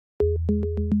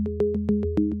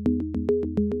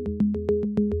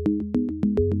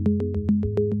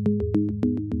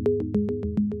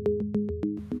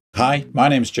Hi, my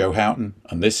name's Joe Houghton,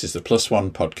 and this is the Plus One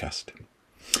podcast.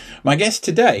 My guest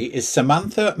today is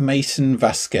Samantha Mason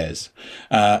Vasquez,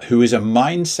 who is a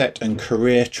mindset and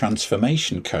career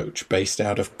transformation coach based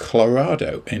out of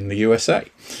Colorado in the USA.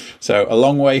 So a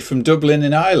long way from Dublin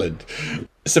in Ireland.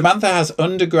 Samantha has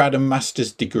undergrad and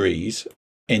master's degrees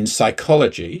in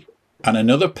psychology and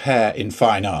another pair in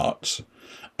fine arts.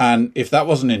 And if that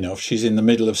wasn't enough, she's in the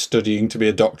middle of studying to be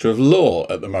a doctor of law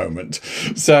at the moment.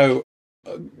 So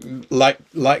like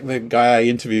the guy I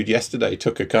interviewed yesterday,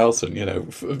 Tucker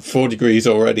Carlson, 4 degrees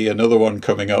already, another one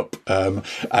coming up, and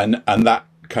that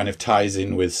kind of ties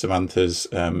in with Samantha's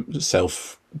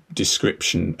self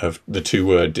description of the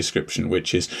 2-word description,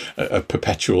 which is a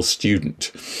perpetual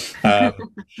student.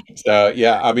 So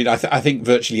yeah, I mean, I think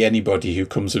virtually anybody who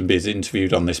comes and is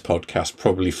interviewed on this podcast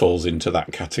probably falls into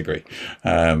that category,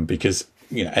 because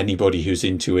anybody who's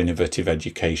into innovative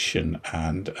education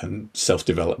and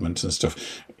self-development and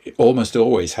stuff almost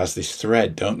always has this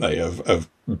thread, don't they, of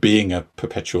being a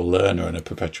perpetual learner and a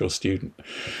perpetual student.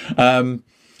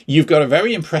 You've got a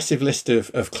very impressive list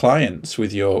of clients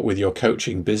with your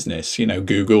coaching business.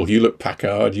 Google,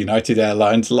 Hewlett-Packard, United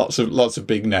Airlines, lots of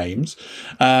big names,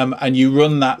 and you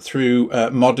run that through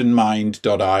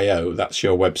modernmind.io. That's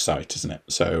your website, isn't it?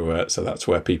 So that's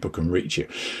where people can reach you.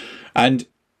 And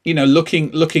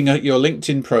looking at your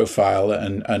LinkedIn profile,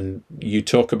 and you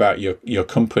talk about your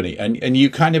company, and you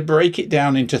kind of break it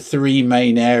down into 3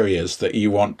 main areas that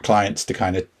you want clients to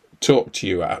kind of talk to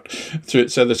you out through.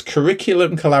 So there's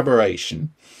curriculum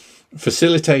collaboration,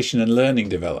 facilitation and learning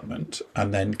development,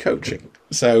 and then coaching.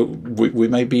 So we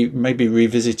maybe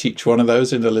revisit each one of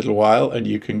those in a little while, and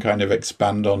you can kind of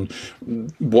expand on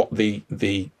what the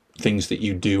things that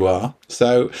you do are.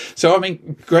 So I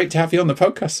mean, great to have you on the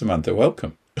podcast, Samantha.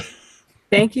 Welcome.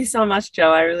 Thank you so much,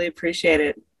 Joe. I really appreciate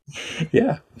it.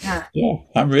 Yeah.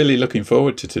 I'm really looking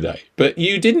forward to today. But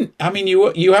you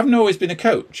haven't always been a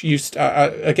coach. You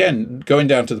again, going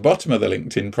down to the bottom of the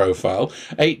LinkedIn profile,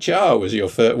 HR was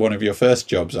one of your first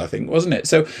jobs, I think, wasn't it?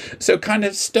 So kind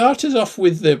of start us off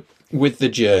with the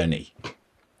journey.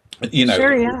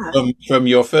 Sure, yeah. From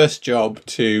your first job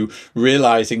to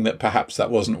realizing that perhaps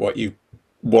that wasn't what you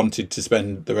wanted to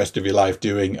spend the rest of your life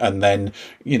doing, and then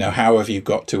how have you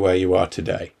got to where you are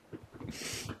today?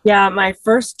 Yeah, my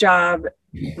first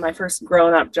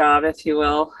grown-up job, if you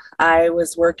will, I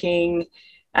was working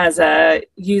as a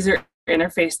user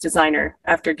interface designer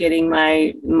after getting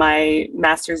my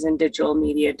master's in digital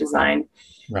media design.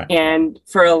 Right. And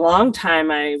for a long time,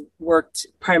 I worked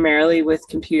primarily with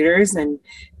computers and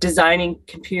designing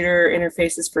computer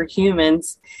interfaces for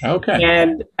humans. Okay.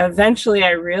 And eventually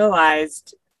I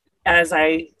realized, as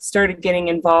I started getting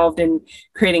involved in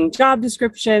creating job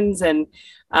descriptions and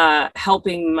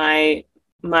helping my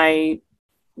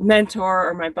mentor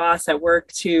or my boss at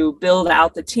work to build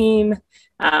out the team,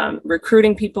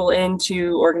 recruiting people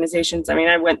into organizations. I mean,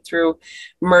 I went through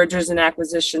mergers and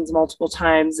acquisitions multiple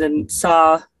times and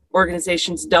saw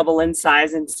organizations double in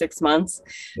size in 6 months,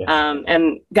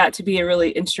 and got to be a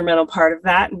really instrumental part of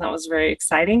that. And that was very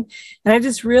exciting. And I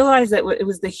just realized that it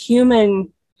was the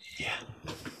human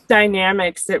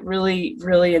dynamics that really,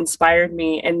 really inspired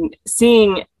me, and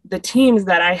seeing the teams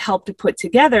that I helped to put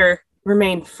together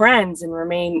remain friends and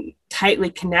remain tightly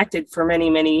connected for many,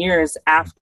 many years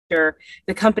after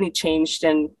the company changed,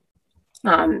 and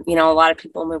a lot of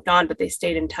people moved on, but they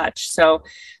stayed in touch. So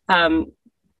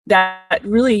that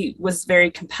really was very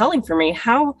compelling for me,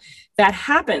 how that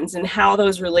happens and how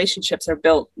those relationships are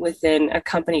built within a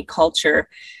company culture,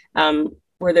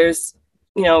 where there's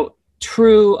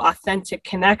true, authentic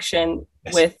connection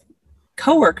with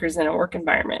coworkers in a work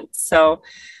environment. So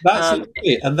that's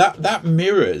and that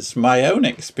mirrors my own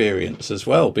experience as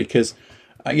well, because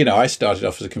I started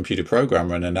off as a computer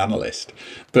programmer and an analyst,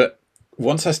 but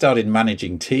once I started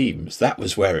managing teams, that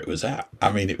was where it was at.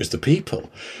 I mean, it was the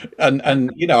people, and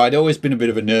I'd always been a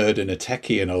bit of a nerd and a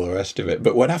techie and all the rest of it,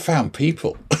 but when I found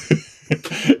people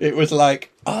it was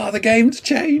like, the game's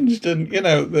changed, and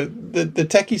the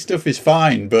techie stuff is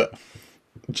fine, but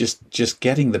just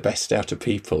getting the best out of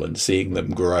people and seeing them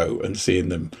grow and seeing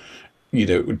them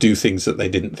do things that they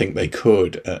didn't think they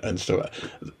could, and stuff,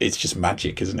 it's just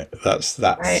magic, isn't it? That's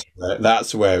right.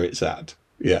 That's where it's at.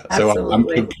 Yeah. Absolutely. So I'm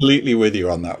completely with you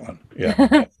on that one.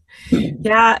 Yeah.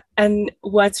 Yeah. And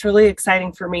what's really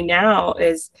exciting for me now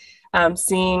is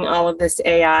seeing all of this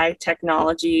AI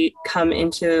technology come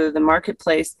into the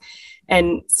marketplace,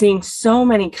 and seeing so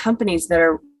many companies that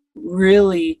are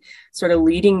really sort of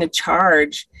leading the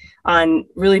charge on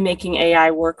really making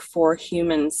AI work for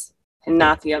humans. and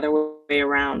not the other way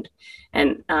around.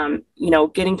 And,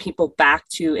 getting people back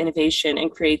to innovation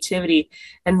and creativity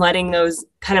and letting those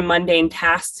kind of mundane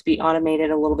tasks be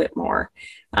automated a little bit more.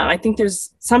 I think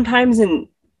there's sometimes in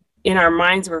our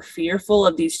minds, we're fearful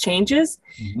of these changes.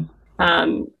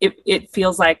 Mm-hmm. It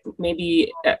feels like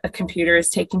maybe a computer is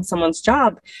taking someone's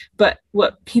job, but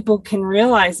what people can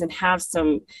realize and have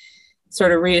some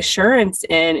sort of reassurance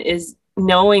in is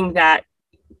knowing that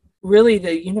really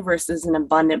the universe is an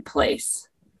abundant place.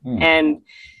 And,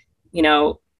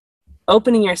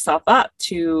 opening yourself up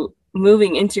to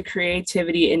moving into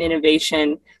creativity and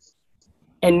innovation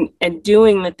and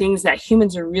doing the things that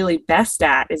humans are really best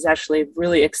at is actually a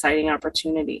really exciting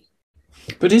opportunity.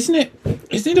 But isn't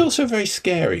it also very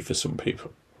scary for some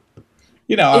people?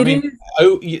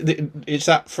 It's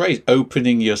that phrase,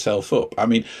 opening yourself up. I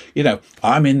mean,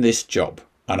 I'm in this job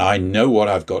and I know what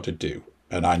I've got to do.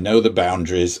 And I know the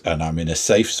boundaries and I'm in a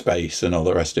safe space and all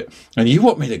the rest of it. And you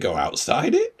want me to go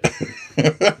outside it?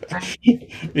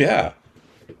 Yeah.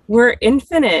 We're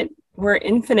infinite. We're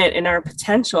infinite in our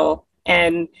potential,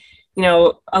 and,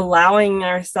 allowing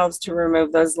ourselves to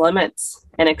remove those limits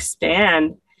and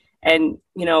expand and,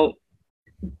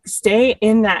 stay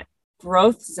in that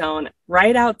growth zone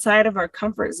right outside of our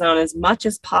comfort zone as much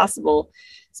as possible,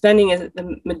 spending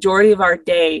the majority of our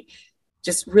day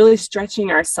just really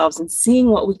stretching ourselves and seeing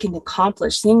what we can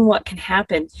accomplish, seeing what can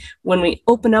happen when we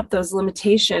open up those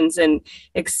limitations and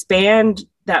expand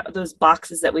those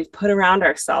boxes that we've put around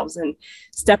ourselves and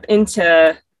step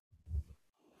into,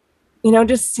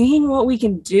 just seeing what we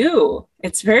can do.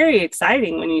 It's very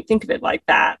exciting when you think of it like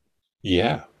that.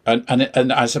 Yeah.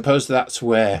 And I suppose that's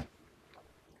where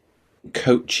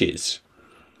coaches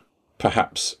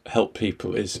perhaps help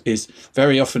people is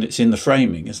very often it's in the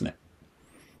framing, isn't it?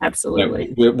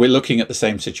 Absolutely. We're looking at the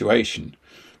same situation,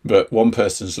 but one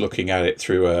person's looking at it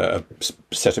through a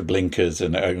set of blinkers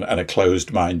and a closed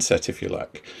mindset, if you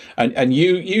like. And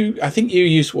you I think you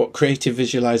use creative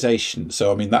visualization.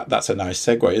 So I mean that's a nice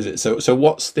segue, is it? So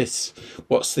what's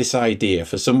this idea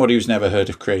for somebody who's never heard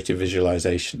of creative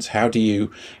visualizations? How do you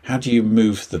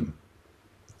move them?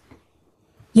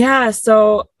 Yeah,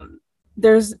 so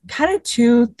there's kind of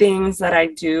two things that I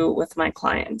do with my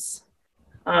clients.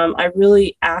 I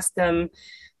really ask them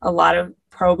a lot of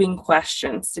probing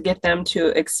questions to get them to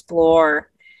explore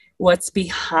what's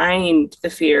behind the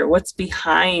fear, what's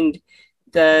behind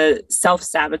the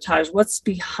self-sabotage, what's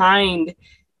behind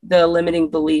the limiting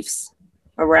beliefs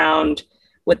around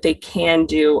what they can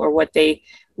do or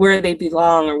where they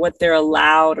belong or what they're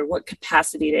allowed or what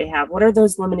capacity they have. What are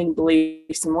those limiting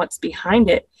beliefs and what's behind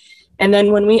it? And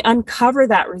then when we uncover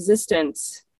that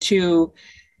resistance to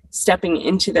stepping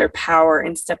into their power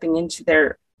and stepping into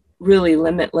their really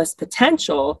limitless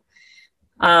potential,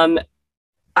 I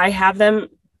have them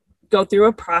go through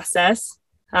a process.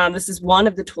 This is one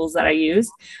of the tools that I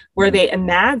use where they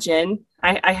imagine,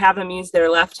 I have them use their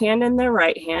left hand and their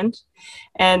right hand,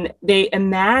 and they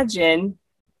imagine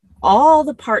all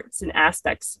the parts and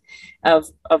aspects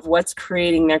of what's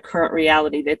creating their current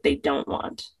reality that they don't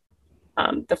want.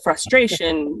 The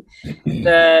frustration,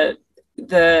 the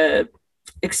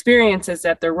experiences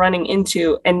that they're running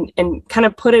into, and kind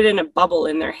of put it in a bubble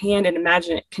in their hand and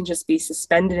imagine it can just be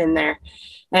suspended in there.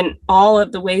 And all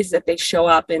of the ways that they show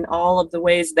up and all of the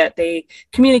ways that they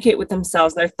communicate with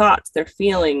themselves, their thoughts, their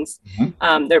feelings,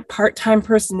 their part-time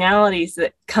personalities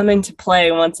that come into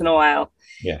play once in a while.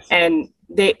 Yes. And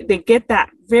they get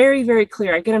that very, very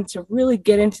clear. I get them to really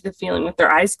get into the feeling with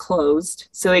their eyes closed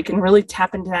so they can really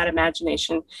tap into that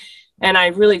imagination. And I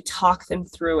really talk them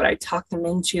through it. I talk them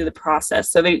into the process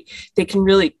so they can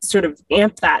really sort of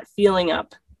amp that feeling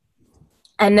up.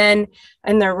 And then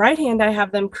in their right hand, I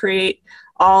have them create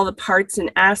all the parts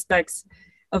and aspects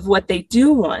of what they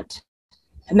do want.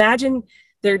 Imagine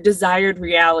their desired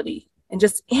reality and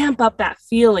just amp up that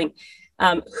feeling,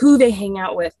 who they hang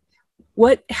out with,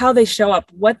 how they show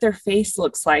up, what their face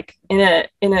looks like in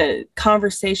a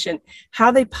conversation,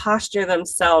 how they posture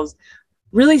themselves,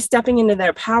 really stepping into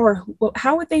their power.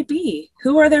 How would they be?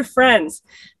 Who are their friends?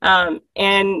 And,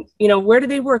 where do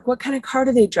they work? What kind of car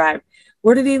do they drive?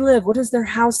 Where do they live? What does their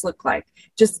house look like?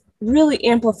 Just really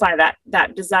amplify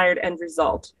that desired end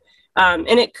result. And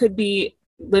it could be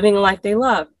living a life they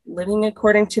love, living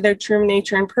according to their true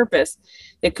nature and purpose.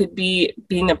 It could be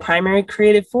being a primary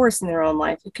creative force in their own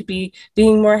life. It could be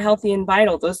being more healthy and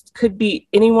vital. Those could be,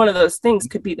 any one of those things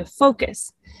could be the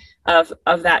focus of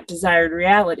that desired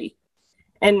reality.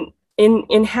 And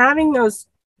in having those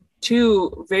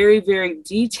two very, very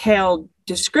detailed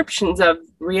descriptions of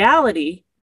reality,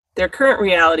 their current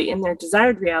reality and their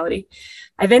desired reality,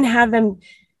 I then have them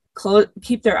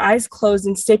keep their eyes closed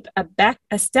and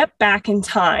a step back in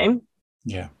time.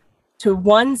 Yeah. To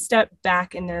one step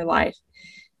back in their life,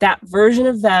 that version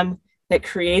of them that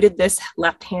created this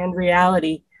left-hand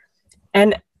reality,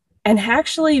 and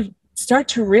actually start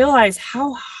to realize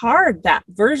how hard that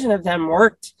version of them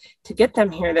worked to get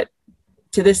them here,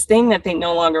 to this thing that they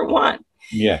no longer want.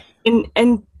 Yeah.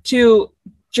 And to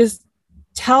just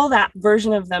tell that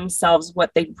version of themselves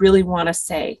what they really want to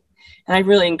say. And I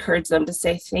really encourage them to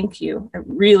say, thank you. I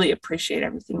really appreciate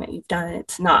everything that you've done.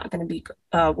 It's not going to be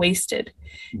wasted,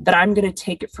 that I'm going to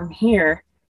take it from here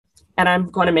and I'm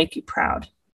going to make you proud.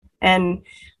 And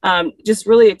just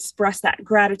really express that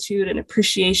gratitude and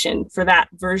appreciation for that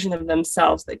version of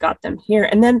themselves that got them here.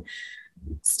 And then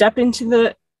step into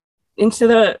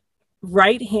the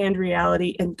right hand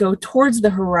reality and go towards the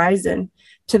horizon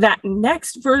to that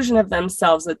next version of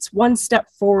themselves that's one step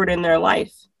forward in their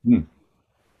life.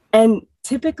 And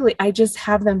typically I just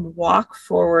have them walk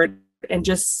forward and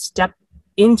just step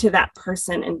into that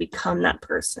person and become that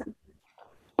person.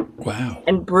 Wow.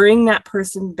 And bring that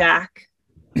person back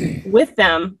with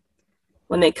them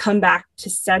when they come back to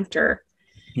center.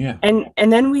 Yeah. And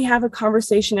then we have a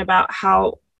conversation about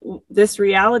how this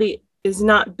reality is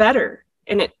not better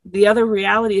and the other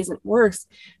reality isn't worse.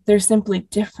 They're simply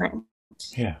different.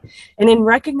 Yeah. And in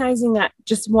recognizing that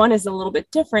just one is a little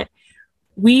bit different,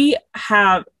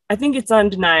 I think it's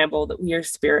undeniable that we are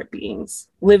spirit beings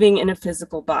living in a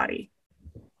physical body.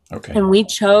 Okay. And we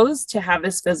chose to have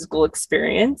this physical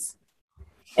experience.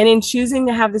 And in choosing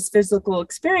to have this physical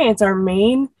experience, our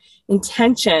main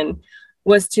intention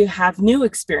was to have new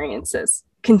experiences,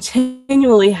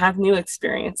 continually have new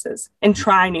experiences and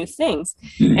try new things.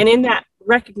 And in that,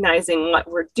 recognizing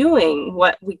what we're doing,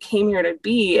 what we came here to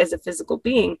be as a physical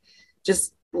being,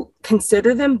 just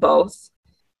consider them both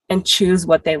and choose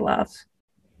what they love.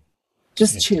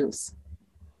 Just choose.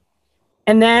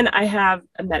 And then I have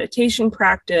a meditation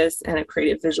practice and a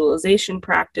creative visualization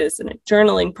practice and a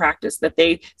journaling practice that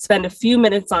they spend a few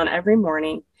minutes on every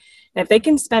morning. And if they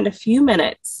can spend a few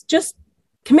minutes, just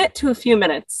commit to a few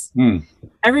minutes.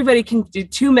 Everybody can do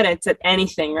 2 minutes at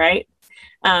anything, right?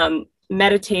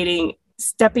 Meditating,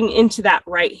 stepping into that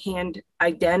right hand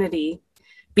identity,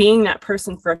 being that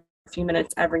person for a few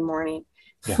minutes every morning,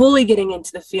 fully getting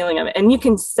into the feeling of it. And you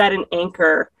can set an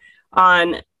anchor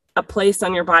on a place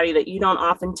on your body that you don't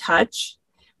often touch.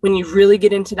 When you really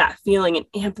get into that feeling and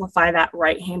amplify that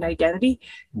right hand identity,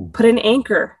 put an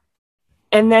anchor.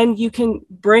 And then you can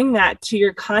bring that to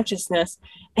your consciousness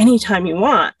anytime you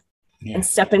want and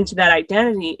step into that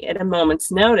identity at a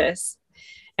moment's notice.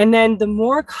 And then the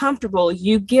more comfortable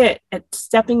you get at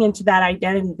stepping into that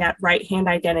identity, that right hand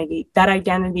identity, that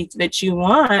identity that you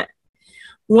want,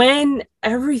 when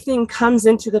everything comes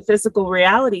into the physical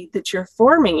reality that you're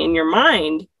forming in your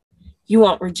mind, you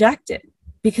won't reject it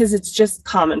because it's just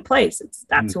commonplace.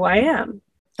 That's who I am.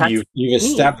 You've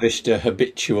established a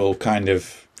habitual kind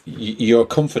of, you're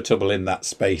comfortable in that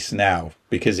space now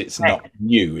because it's not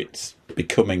new, it's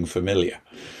becoming familiar.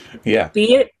 Yeah.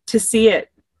 Be it to see it.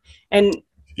 And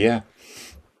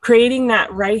creating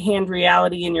that right hand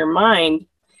reality in your mind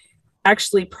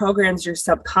actually programs your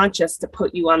subconscious to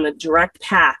put you on the direct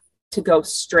path to go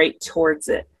straight towards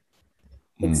it.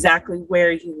 Exactly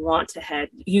where you want to head.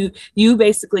 You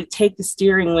basically take the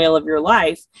steering wheel of your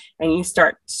life and you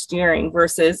start steering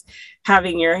versus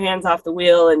having your hands off the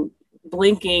wheel and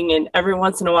blinking and every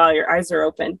once in a while your eyes are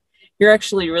open. You're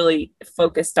actually really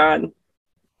focused on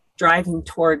driving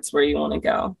towards where you want to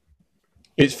go.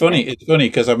 It's funny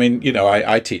because I mean, you know,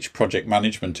 I teach project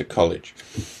management at college,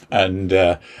 and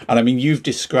I mean, you've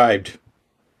described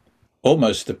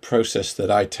almost the process that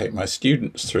I take my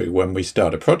students through when we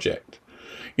start a project.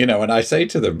 You know, and I say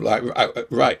to them, like,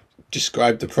 right,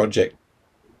 describe the project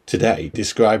today,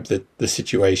 describe the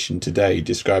situation today,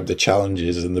 describe the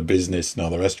challenges and the business and all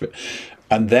the rest of it,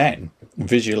 and then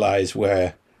visualize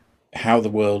how the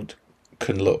world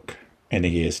can look in a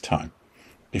year's time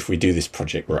if we do this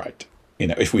project right. You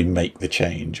know, if we make the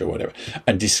change or whatever,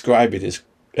 and describe it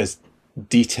as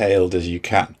detailed as you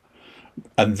can.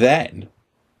 And then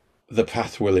the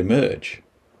path will emerge.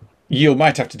 You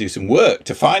might have to do some work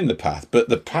to find the path, but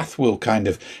the path will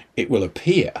it will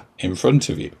appear in front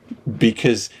of you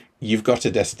because you've got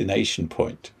a destination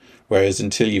point. Whereas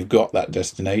until you've got that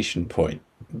destination point,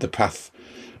 the path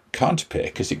can't appear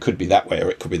because it could be that way or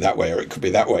it could be that way or it could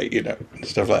be that way, you know, and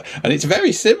stuff like that. And it's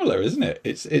very similar, isn't it?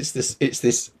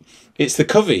 It's the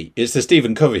Covey, it's the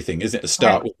Stephen Covey thing, isn't it? To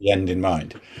start with the end in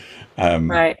mind.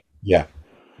 Right. Yeah.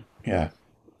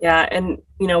 And,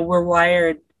 you know, we're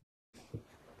wired,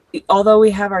 although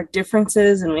we have our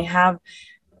differences and we have,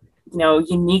 you know,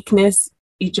 uniqueness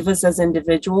each of us as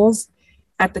individuals,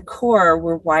 at the core,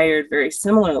 we're wired very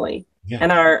similarly. Yeah.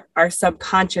 And our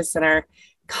subconscious and our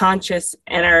conscious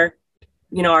and our,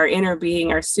 our inner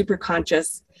being, our super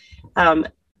conscious,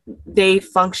 they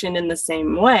function in the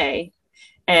same way.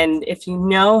 And if you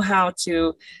know how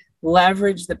to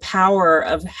leverage the power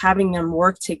of having them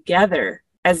work together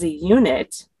as a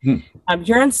unit,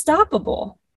 you're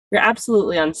unstoppable. You're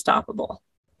absolutely unstoppable.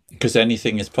 Because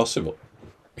anything is possible.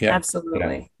 Yeah,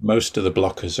 absolutely. Yeah. Most of the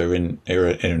blockers are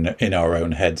in our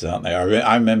own heads, aren't they?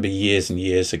 I remember years and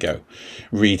years ago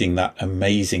reading that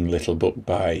amazing little book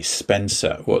by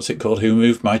Spencer. What's it called? Who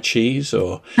Moved My Cheese?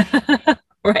 Or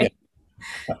right.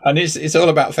 Yeah. And it's all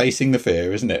about facing the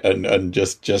fear, isn't it? And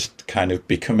just kind of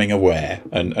becoming aware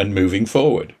and moving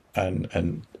forward.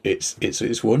 And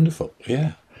it's wonderful.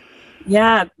 Yeah.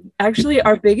 Yeah. Actually,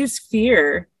 our biggest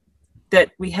fear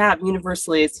that we have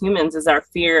universally as humans is our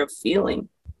fear of feeling.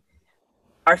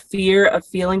 Our fear of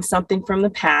feeling something from the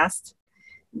past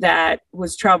that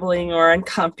was troubling or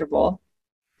uncomfortable,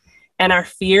 and our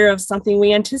fear of something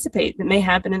we anticipate that may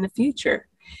happen in the future.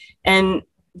 And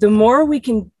the more we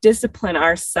can discipline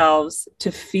ourselves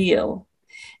to feel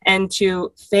and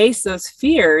to face those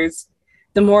fears,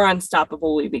 the more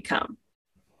unstoppable we become.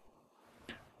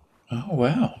 Oh,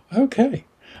 wow. Okay.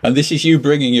 And this is you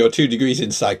bringing your 2 degrees in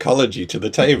psychology to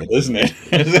the table, isn't it?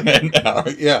 Isn't it now?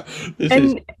 Yeah.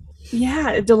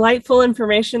 Yeah, delightful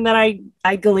information that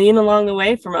I glean along the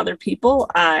way from other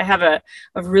people. I have a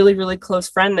really, really close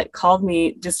friend that called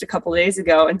me just a couple of days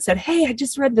ago and said, "Hey, I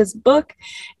just read this book,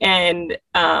 and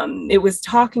it was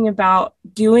talking about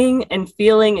doing and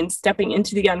feeling and stepping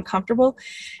into the uncomfortable."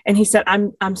 And he said,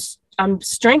 "I'm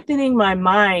strengthening my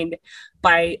mind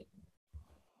by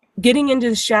getting into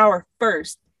the shower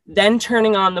first, then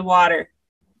turning on the water.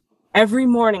 Every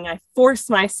morning, I force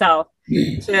myself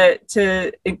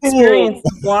to experience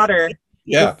water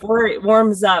before it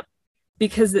warms up,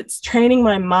 because it's training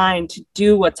my mind to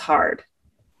do what's hard,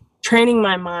 training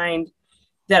my mind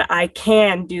that I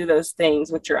can do those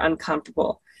things which are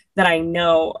uncomfortable, that I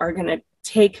know are going to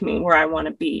take me where I want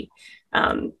to be."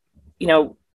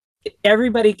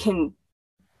 Everybody can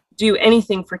do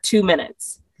anything for 2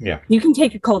 minutes. Yeah. You can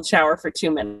take a cold shower for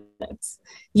 2 minutes.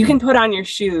 You can put on your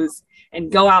shoes and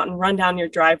go out and run down your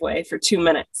driveway for 2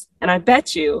 minutes. And I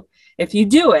bet you, if you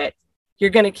do it, you're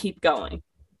going to keep going.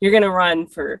 You're going to run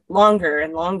for longer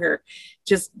and longer.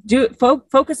 Just do it.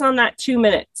 Focus on that 2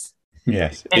 minutes.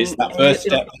 Yes, it's that first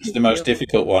step that's the most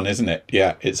difficult one, isn't it?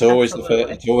 Yeah, it's always the first.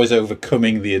 It's always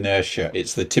overcoming the inertia.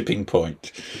 It's the tipping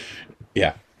point.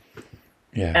 Yeah.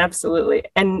 Yeah, absolutely.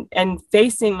 And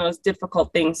facing those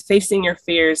difficult things, facing your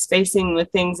fears, facing the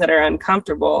things that are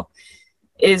uncomfortable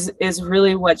is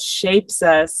really what shapes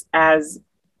us as,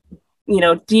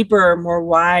 deeper, more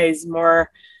wise,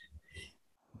 more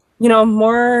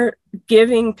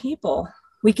giving people.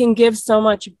 We can give so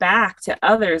much back to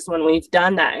others when we've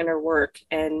done that inner work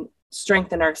and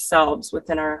strengthen ourselves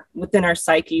within our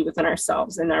psyche, within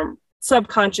ourselves, and our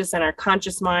subconscious and our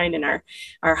conscious mind and our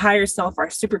higher self,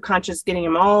 our super conscious, getting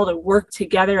them all to work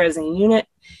together as a unit.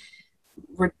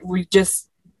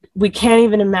 We can't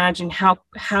even imagine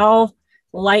how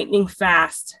lightning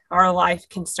fast our life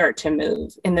can start to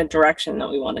move in the direction that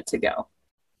we want it to go.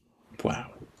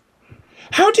 Wow.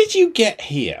 How did you get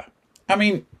here? I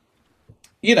mean,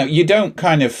 you don't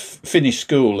kind of finish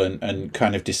school and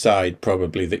kind of decide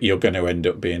probably that you're going to end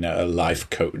up being a life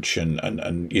coach and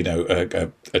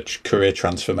a career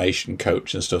transformation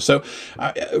coach and stuff. So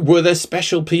were there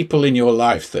special people in your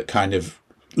life that kind of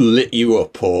lit you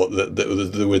up, or that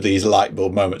there were these light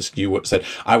bulb moments you said,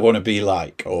 I want to be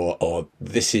like, or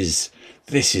this is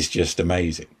just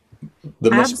amazing?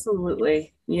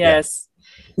 Absolutely. Yes.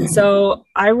 Yeah. So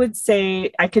I would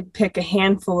say I could pick a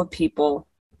handful of people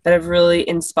that have really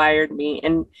inspired me.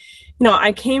 And,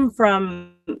 I came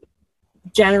from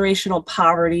generational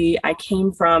poverty. I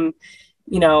came from,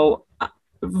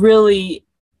 really,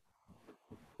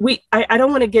 I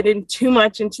don't want to get in too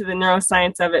much into the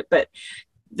neuroscience of it, but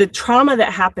the trauma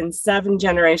that happened 7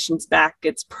 generations back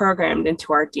gets programmed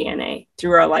into our DNA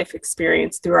through our life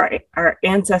experience, through our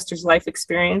ancestors' life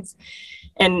experience.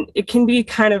 And it can be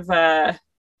kind of a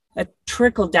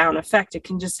trickle down effect. It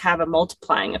can just have a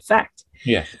multiplying effect.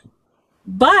 Yeah.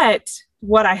 But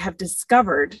what I have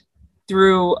discovered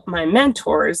through my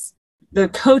mentors, the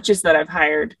coaches that I've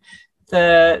hired,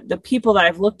 the people that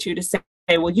I've looked to say,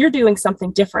 well, you're doing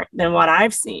something different than what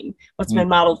I've seen, what's been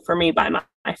modeled for me by my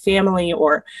family,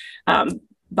 or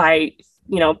by,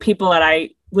 people that I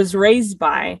was raised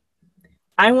by.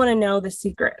 I want to know the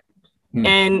secret.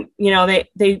 And,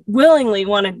 they willingly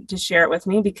wanted to share it with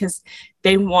me because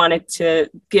they wanted to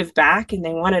give back and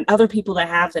they wanted other people to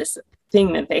have this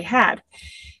thing that they had.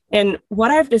 And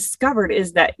what I've discovered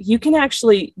is that you can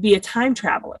actually be a time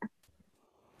traveler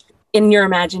in your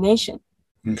imagination.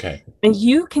 Okay. And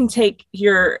you can take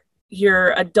your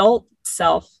adult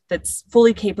self that's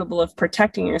fully capable of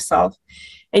protecting yourself,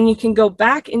 and you can go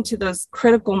back into those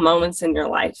critical moments in your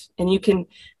life, and you can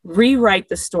rewrite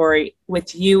the story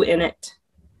with you in it.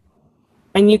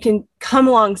 And you can come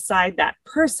alongside that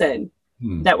person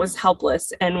that was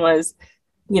helpless and was,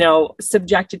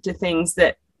 subjected to things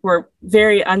that were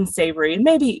very unsavory and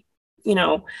maybe,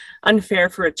 unfair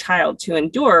for a child to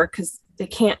endure because they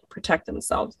can't protect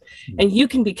themselves. And you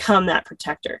can become that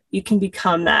protector. You can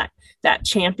become that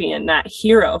champion, that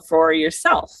hero for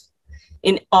yourself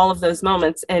in all of those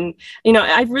moments. And,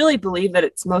 I really believe that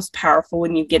it's most powerful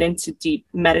when you get into deep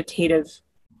meditative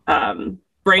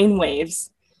brain waves,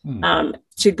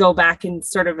 to go back and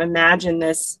sort of imagine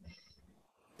this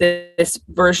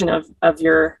version of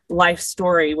your life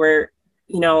story where,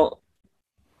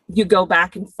 you go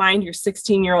back and find your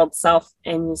 16-year-old self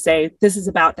and you say, this is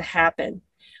about to happen.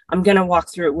 I'm going to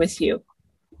walk through it with you.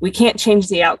 We can't change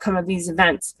the outcome of these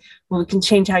events, but we can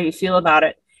change how you feel about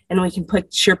it. And we can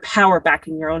put your power back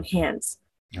in your own hands.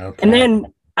 Okay. And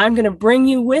then I'm going to bring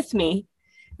you with me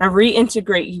and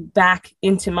reintegrate you back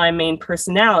into my main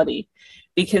personality,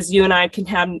 because you and I can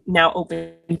have now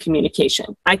open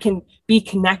communication. I can be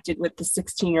connected with the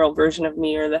 16-year-old version of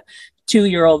me or the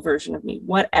 2-year-old version of me,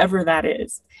 whatever that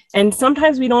is. And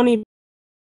sometimes we don't even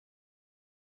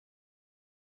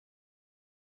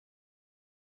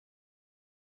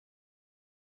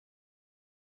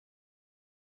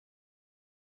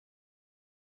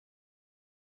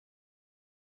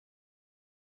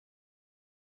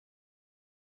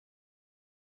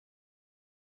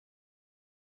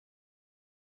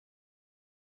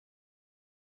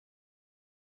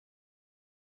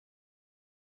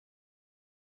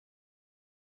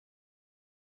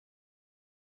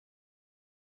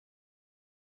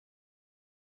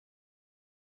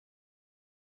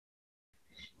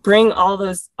bring all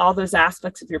those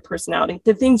aspects of your personality,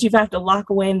 the things you've had to lock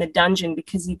away in the dungeon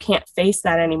because you can't face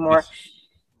that anymore.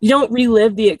 You don't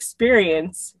relive the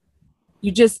experience.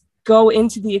 You just go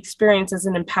into the experience as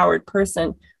an empowered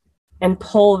person and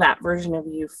pull that version of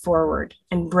you forward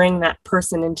and bring that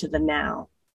person into the now.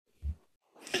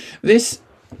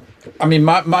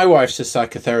 My wife's a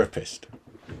psychotherapist,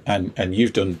 and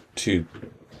you've done 2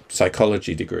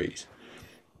 psychology degrees.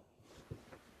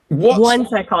 One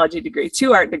psychology degree,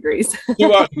 2 art degrees.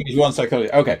 2 art degrees, 1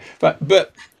 psychology. Okay, but there's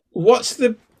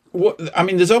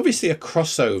obviously a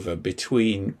crossover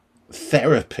between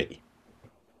therapy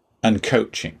and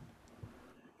coaching,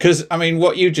 because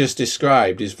what you just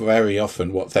described is very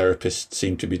often what therapists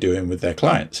seem to be doing with their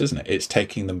clients, isn't it? It's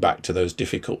taking them back to those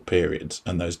difficult periods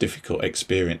and those difficult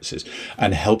experiences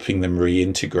and helping them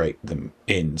reintegrate them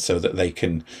in so that they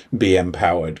can be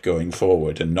empowered going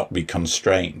forward and not be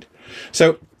constrained.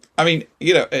 So are you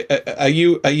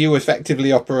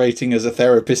effectively operating as a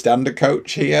therapist and a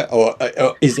coach here, or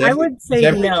is every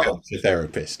coach a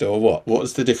therapist, or what?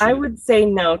 What's the difference? I would say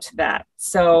no to that.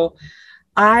 So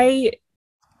I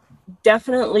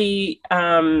definitely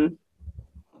open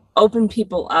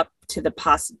people up to the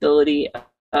possibility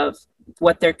of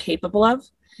what they're capable of.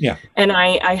 Yeah. And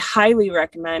I highly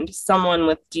recommend someone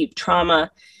with deep trauma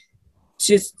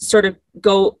to sort of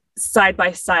go side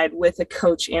by side with a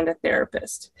coach and a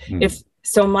therapist.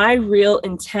 My real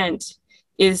intent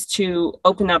is to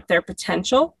open up their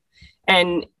potential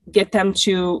and get them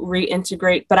to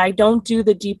reintegrate, but I don't do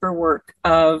the deeper work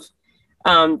of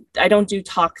I don't do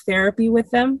talk therapy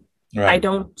with them. Right. I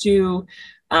don't do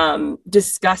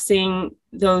discussing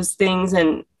those things.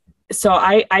 And so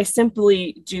I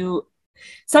simply do,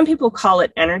 some people call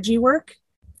it energy work.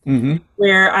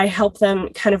 Where I help them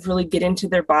kind of really get into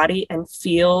their body and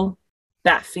feel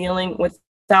that feeling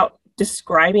without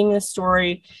describing the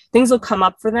story. Things will come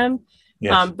up for them.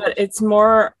 Yes. But it's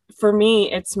more, for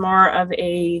me, it's more of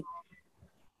a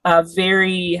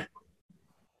very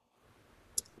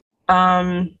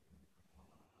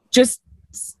just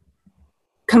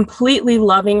completely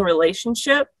loving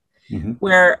relationship.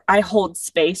 Where I hold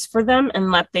space for them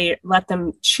and let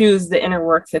them choose the inner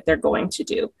work that they're going to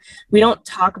do. We don't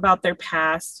talk about their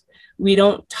past. We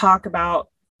don't talk about,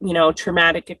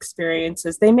 traumatic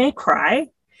experiences. They may cry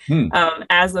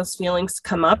as those feelings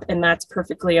come up, and that's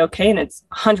perfectly okay. And it's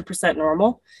 100%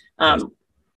 normal.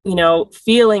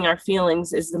 Feeling our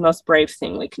feelings is the most brave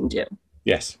thing we can do.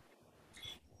 Yes.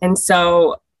 And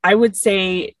so I would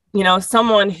say,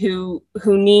 someone who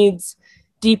needs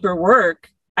deeper work,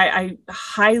 I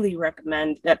highly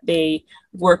recommend that they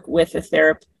work with a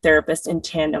therapist in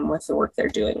tandem with the work they're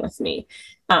doing with me.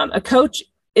 A coach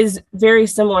is very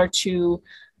similar to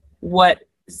what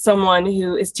someone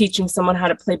who is teaching someone how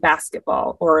to play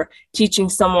basketball or teaching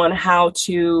someone how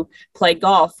to play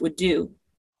golf would do.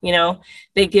 You know,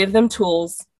 they give them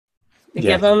tools, they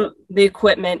give them the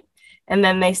equipment, and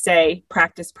then they say,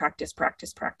 practice, practice,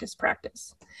 practice, practice,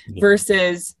 practice.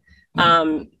 Versus,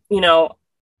 you know,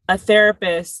 a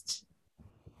therapist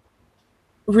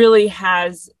really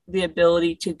has the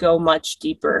ability to go much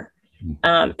deeper.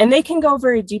 And they can go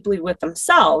very deeply with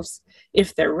themselves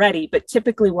if they're ready. But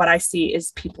typically what I see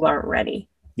is people aren't ready.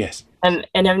 Yes. And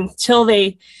until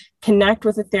they connect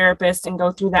with a therapist and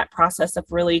go through that process of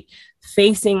really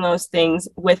facing those things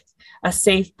with a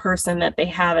safe person that they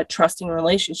have a trusting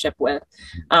relationship with.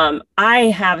 I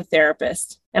have a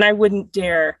therapist, and I wouldn't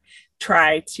dare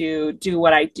try to do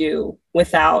what I do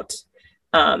without,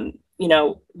 you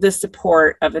know, the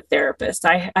support of a therapist.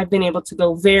 I've been able to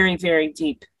go very, very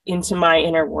deep into my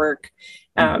inner work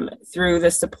through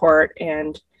the support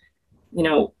and, you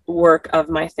know, work of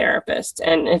my therapist.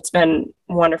 And it's been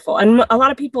wonderful. And a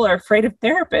lot of people are afraid of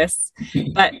therapists,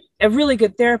 but a really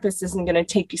good therapist isn't going to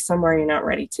take you somewhere you're not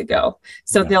ready to go.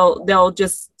 So they'll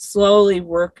just slowly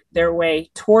work their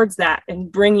way towards that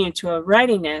and bring you to a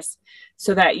readiness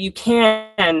so that you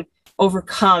can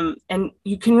overcome, and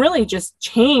you can really just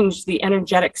change the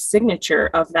energetic signature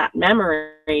of that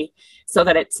memory so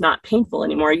that it's not painful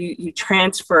anymore. You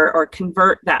transfer or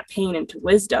convert that pain into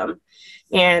wisdom,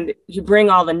 and you bring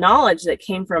all the knowledge that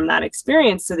came from that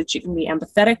experience so that you can be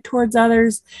empathetic towards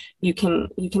others. You can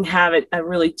have a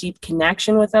really deep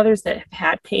connection with others that have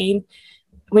had pain.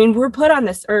 I mean, we're put on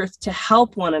this earth to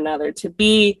help one another, to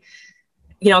be,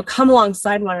 you know, come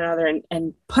alongside one another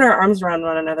and put our arms around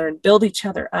one another and build each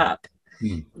other up.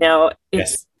 You know,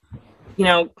 it's, you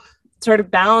know, sort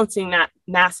of balancing that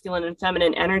masculine and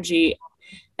feminine energy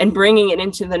and bringing it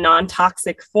into the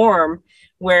non-toxic form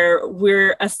where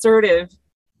we're assertive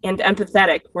and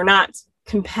empathetic. We're not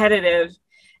competitive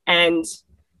and,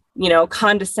 you know,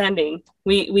 condescending.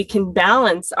 We can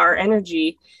balance our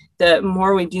energy the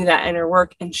more we do that inner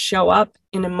work and show up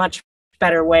in a much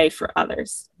better way for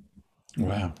others.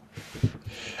 Wow.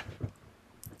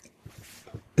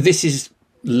 This is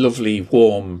lovely,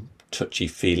 warm,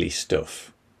 touchy-feely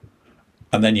stuff.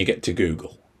 And then you get to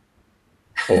Google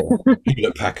or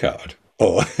Hewlett-Packard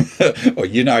or or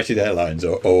United Airlines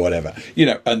or whatever, you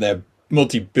know, and they're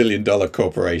multi-billion-dollar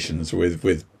corporations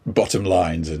with bottom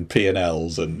lines and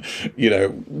P&Ls and, you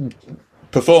know,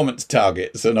 performance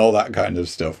targets and all that kind of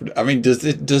stuff. I mean, does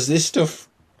this stuff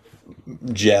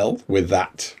gel with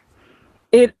that?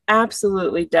 It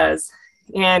absolutely does.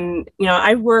 And, you know,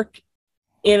 I work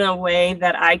in a way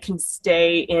that I can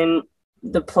stay in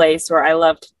the place where I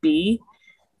love to be,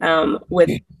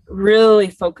 with really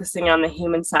focusing on the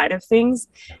human side of things.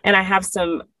 And I have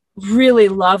some really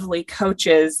lovely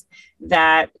coaches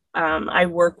that I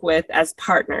work with as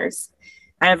partners.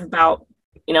 I have about,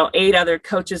 you know, 8 other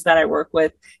coaches that I work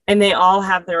with, and they all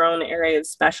have their own area of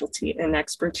specialty and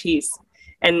expertise.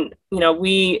 And, you know,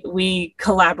 we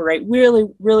collaborate really,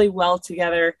 really well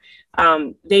together.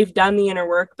 They've done the inner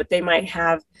work, but they might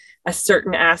have a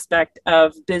certain aspect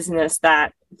of business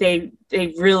that they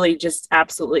really just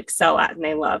absolutely excel at and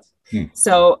they love.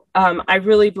 So I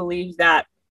really believe that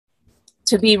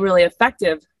to be really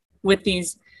effective with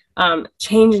these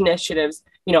change initiatives,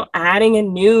 you know, adding a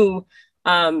new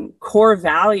core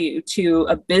value to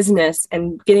a business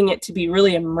and getting it to be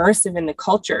really immersive in the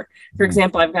culture. For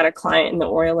example, I've got a client in the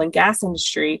oil and gas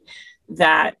industry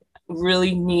that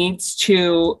really needs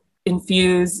to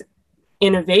infuse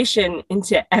innovation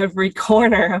into every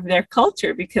corner of their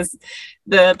culture because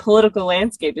the political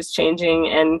landscape is changing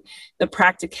and the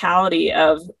practicality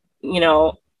of, you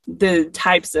know, the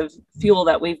types of fuel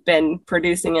that we've been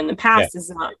producing in the past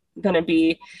is not going to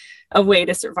be a way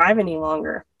to survive any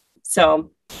longer.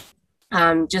 So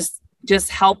just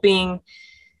helping,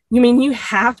 I mean, you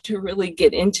have to really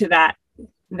get into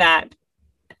that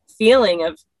feeling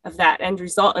of that end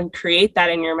result and create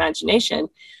that in your imagination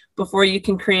before you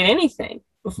can create anything,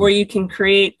 before you can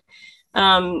create,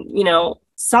 you know,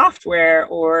 software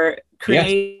or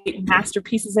create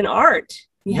masterpieces in art.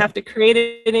 You have to create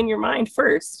it in your mind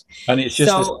first. And it's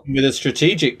just with a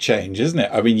strategic change, isn't it?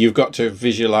 I mean, you've got to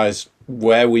visualize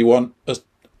where we want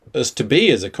us to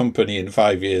be as a company in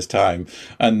 5 years' time.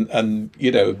 And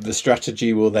you know, the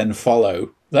strategy will then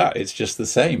follow that. It's just the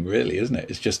same, really, isn't it?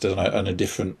 It's just on a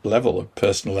different level, a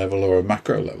personal level or a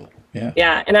macro level. Yeah.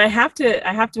 Yeah. And I have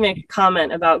to make a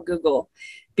comment about Google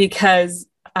because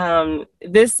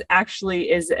this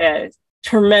actually is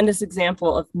tremendous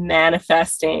example of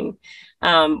manifesting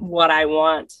what I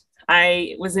want.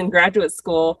 I was in graduate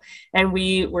school and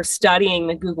we were studying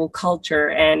the Google culture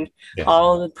and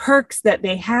all the perks that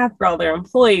they have for all their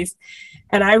employees.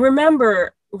 And I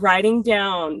remember writing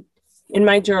down in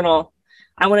my journal,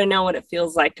 I want to know what it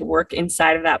feels like to work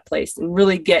inside of that place and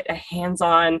really get a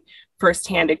hands-on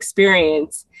firsthand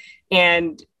experience.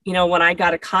 And, you know, when I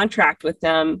got a contract with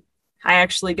them, I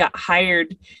actually got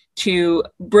hired to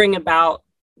bring about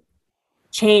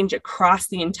change across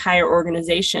the entire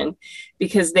organization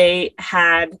because they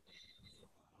had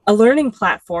a learning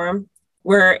platform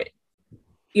where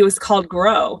it was called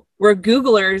Grow, where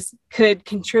Googlers could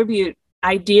contribute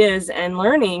ideas and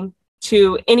learning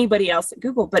to anybody else at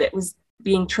Google, but it was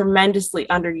being tremendously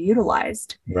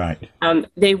underutilized. Right.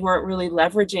 They weren't really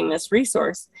leveraging this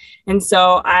resource. And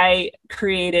so I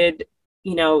created,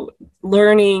 you know,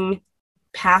 learning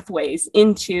pathways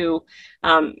into,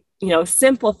 you know,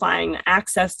 simplifying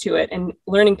access to it and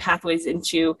learning pathways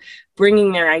into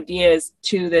bringing their ideas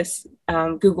to this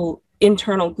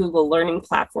internal Google learning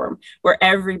platform where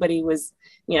everybody was,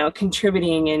 you know,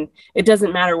 contributing. And it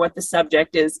doesn't matter what the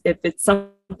subject is. If it's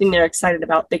something they're excited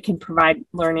about, they can provide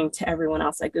learning to everyone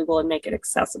else at Google and make it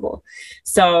accessible.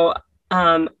 So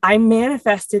I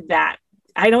manifested that.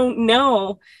 I don't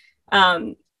know,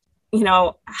 you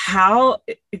know, how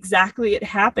exactly it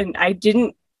happened. I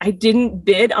didn't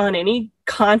bid on any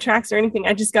contracts or anything.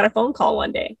 I just got a phone call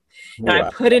one day and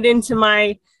I put it into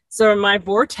my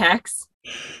vortex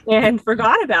and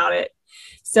forgot about it.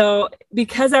 So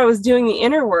because I was doing the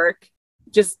inner work,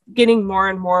 just getting more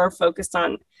and more focused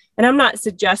on, and I'm not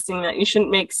suggesting that you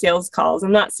shouldn't make sales calls.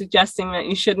 I'm not suggesting that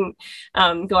you shouldn't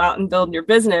go out and build your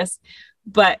business,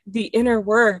 but the inner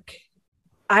work,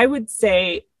 I would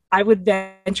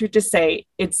venture to say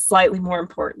it's slightly more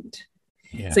important.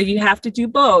 Yeah. So you have to do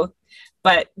both,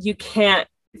 but you can't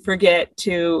forget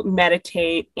to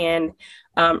meditate and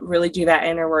really do that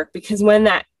inner work, because when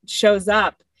that shows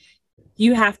up,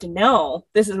 you have to know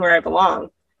this is where I belong.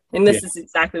 And this is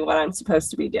exactly what I'm supposed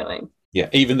to be doing. Yeah,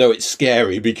 even though it's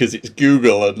scary because it's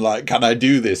Google and like, can I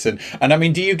do this? And I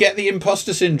mean, do you get the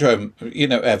imposter syndrome, you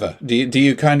know, ever? Do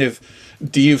you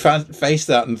face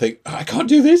that and think, I can't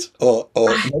do this? Or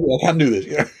maybe I can do this?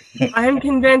 Yeah. I'm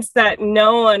convinced that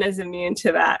no one is immune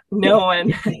to that. No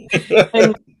one.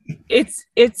 And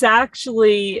it's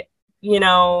actually, you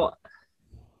know,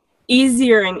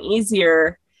 easier and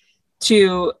easier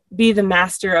to be the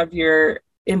master of your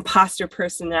imposter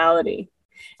personality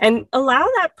and allow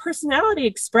that personality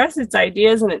express its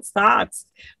ideas and its thoughts.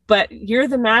 But you're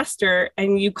the master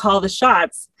and you call the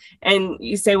shots and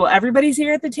you say, well, everybody's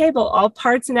here at the table. All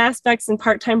parts and aspects and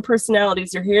part-time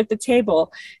personalities are here at the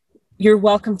table. You're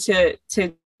welcome to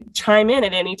chime in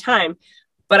at any time,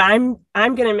 but I'm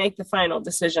going to make the final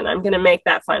decision. I'm going to make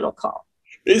that final call.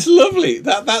 It's lovely.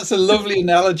 That's a lovely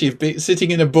analogy of sitting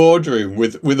in a boardroom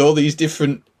with all these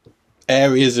different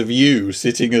areas of you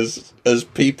sitting as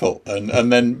people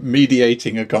and then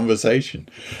mediating a conversation.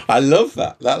 I love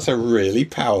that. That's a really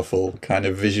powerful kind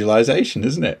of visualization,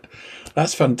 isn't it?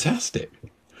 That's fantastic.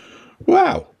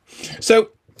 Wow. So,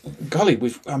 golly,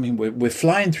 we're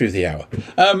flying through the hour.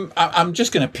 I'm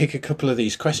just going to pick a couple of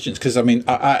these questions because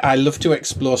I love to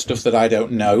explore stuff that I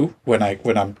don't know when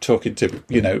I'm talking to,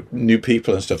 you know, new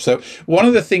people and stuff. So one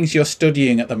of the things you're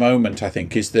studying at the moment, I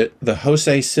think, is the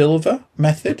Jose Silva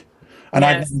method, and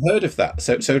I've never heard of that.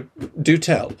 So do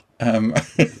tell.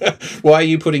 Why are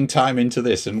you putting time into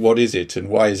this, and what is it, and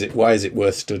why is it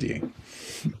worth studying?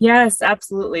 Yes,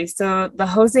 absolutely. So the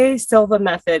Jose Silva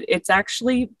method, it's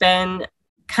actually been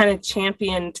kind of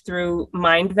championed through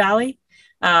Mindvalley.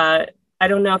 I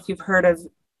don't know if you've heard of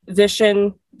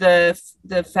Vishen, the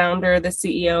founder, the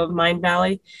CEO of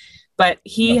Mindvalley, but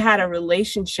he had a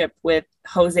relationship with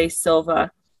Jose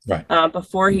Silva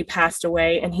before he passed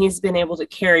away, and he's been able to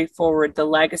carry forward the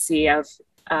legacy of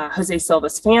Jose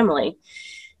Silva's family.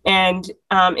 And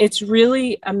it's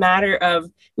really a matter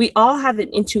of, we all have an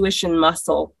intuition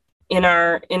muscle in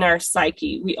our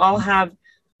psyche. We all have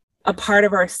a part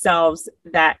of ourselves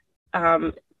that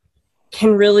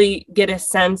can really get a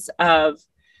sense of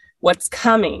what's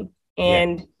coming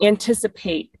and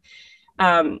anticipate.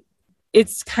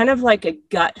 It's kind of like a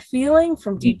gut feeling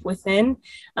from deep within.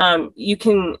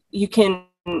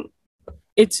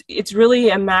 It's really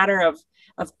a matter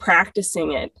of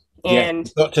practicing it. And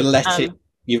you've got to let it.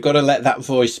 You've got to let that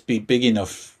voice be big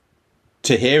enough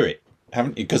to hear it,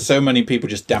 haven't you? Because so many people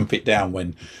just damp it down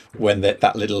when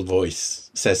that little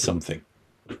voice says something.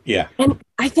 Yeah. And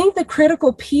I think the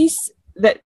critical piece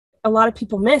that a lot of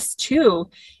people miss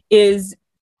too is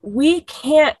we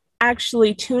can't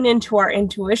actually tune into our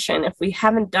intuition, if we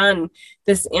haven't done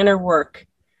this inner work,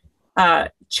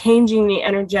 changing the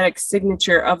energetic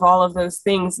signature of all of those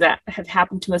things that have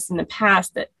happened to us in the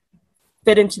past that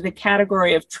fit into the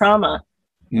category of trauma,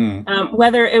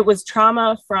 whether it was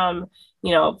trauma from,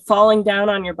 falling down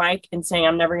on your bike and saying,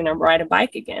 I'm never going to ride a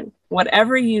bike again,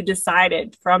 whatever you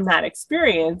decided from that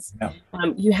experience,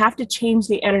 you have to change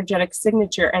the energetic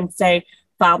signature and say,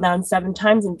 fall down 7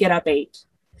 times and get up 8.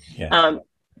 Yeah.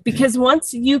 Because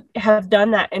once you have done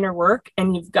that inner work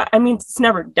and it's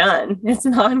never done, it's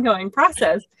an ongoing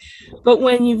process, but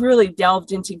when you've really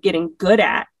delved into getting good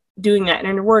at doing that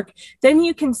inner work, then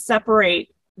you can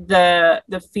separate the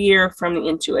fear from the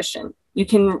intuition. You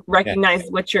can recognize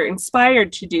what you're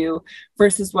inspired to do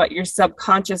versus what your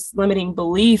subconscious limiting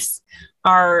beliefs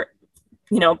are,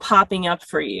 popping up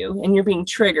for you, and you're being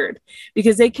triggered,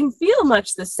 because they can feel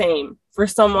much the same for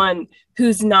someone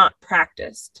who's not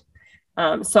practiced.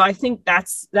 So I think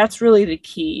that's really the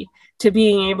key to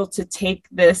being able to take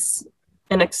this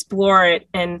and explore it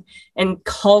and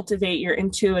cultivate your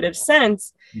intuitive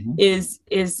sense, is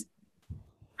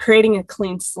creating a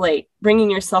clean slate, bringing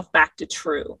yourself back to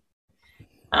true,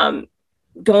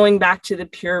 going back to the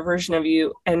pure version of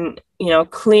you, and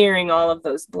clearing all of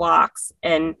those blocks.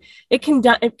 And it can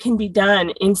be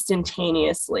done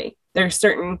instantaneously. There are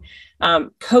certain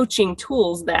coaching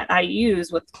tools that I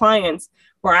use with clients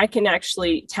where I can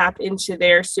actually tap into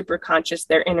their superconscious,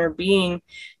 their inner being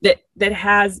that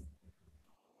has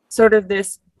sort of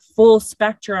this full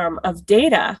spectrum of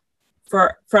data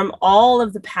from all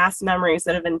of the past memories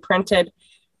that have been printed,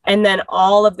 and then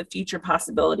all of the future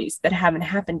possibilities that haven't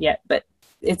happened yet. But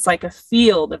it's like a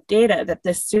field of data that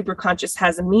this superconscious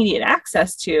has immediate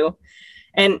access to.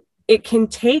 And it can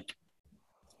take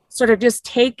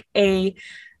a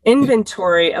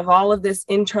inventory of all of this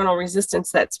internal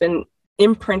resistance that's been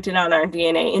imprinted on our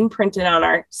DNA, imprinted on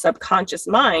our subconscious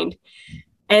mind,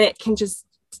 and it can just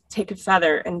take a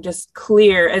feather and just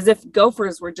clear, as if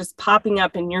gophers were just popping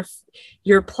up in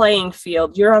your playing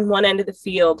field. You're on one end of the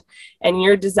field and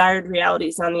your desired reality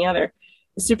is on the other.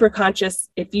 The superconscious,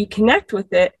 if you connect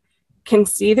with it, can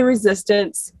see the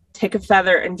resistance, take a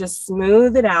feather and just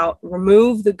smooth it out,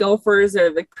 remove the gophers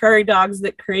or the prairie dogs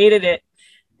that created it,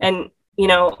 and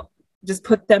just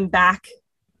put them back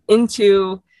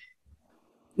into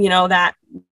that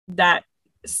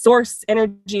source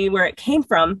energy where it came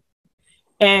from,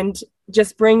 and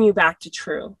just bring you back to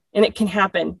true. And it can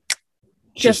happen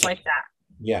just like that.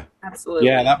 Yeah, absolutely.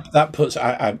 Yeah, that puts.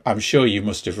 I'm sure you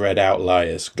must have read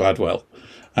Outliers, Gladwell.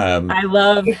 I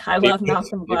love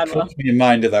Malcolm Gladwell. It puts me in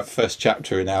mind of that first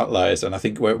chapter in Outliers, and I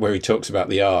think where he talks about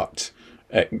the art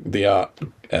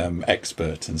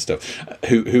expert and stuff,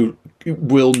 who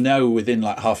will know within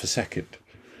like half a second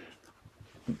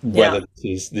whether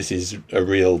this is a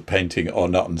real painting or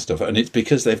not and stuff, and it's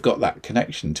because they've got that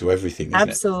connection to everything, isn't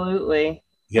absolutely it?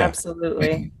 Yeah,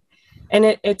 absolutely.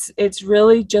 And it's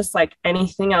really just like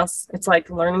anything else. It's like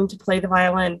learning to play the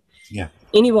violin. Yeah,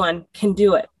 anyone can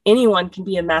do it. Anyone can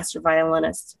be a master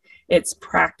violinist. It's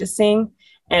practicing,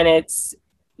 and it's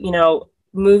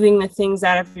moving the things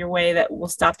out of your way that will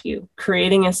stop you,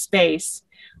 creating a space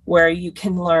where you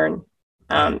can learn,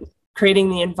 creating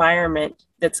the environment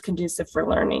that's conducive for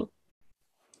learning.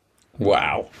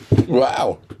 Wow.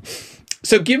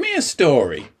 So give me a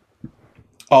story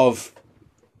of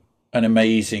an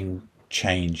amazing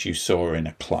change you saw in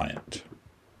a client.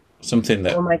 Something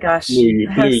that, oh my gosh, I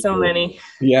have so many.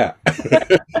 Yeah.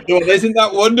 Well, isn't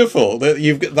that wonderful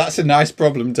that that's a nice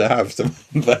problem to have.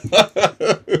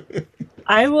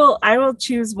 I will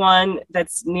choose one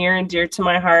that's near and dear to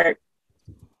my heart,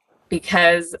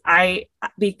 because I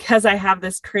have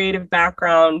this creative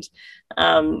background,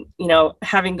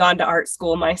 having gone to art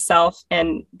school myself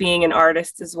and being an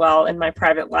artist as well in my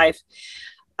private life.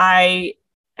 I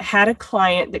had a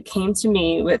client that came to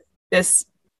me with this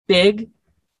big,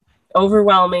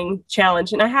 overwhelming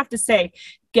challenge. And I have to say,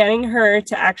 getting her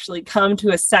to actually come to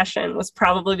a session was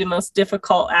probably the most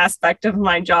difficult aspect of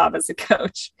my job as a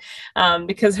coach,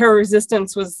 because her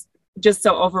resistance was just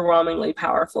so overwhelmingly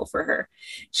powerful for her.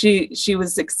 She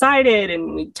was excited,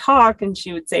 and we'd talk, and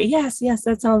she would say, yes,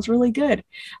 that sounds really good.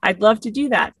 I'd love to do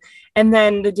that. And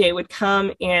then the day would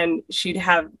come and she'd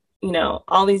have,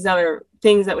 all these other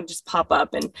things that would just pop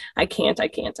up, and I can't.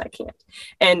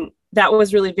 And that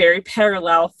was really very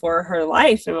parallel for her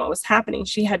life and what was happening.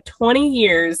 She had 20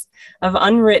 years of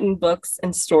unwritten books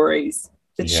and stories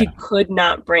that she could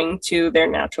not bring to their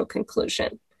natural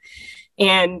conclusion.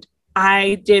 And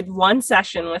I did one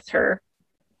session with her.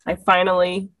 I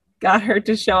finally got her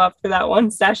to show up for that one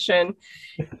session.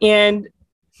 And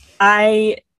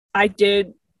I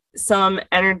did some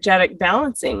energetic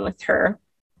balancing with her,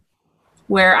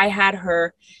 where I had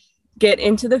her get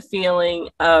into the feeling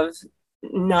of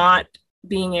not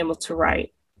being able to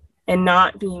write and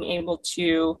not being able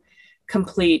to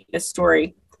complete a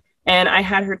story. And I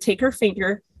had her take her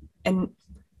finger and,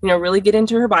 really get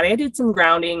into her body. I did some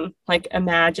grounding, like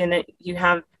imagine that you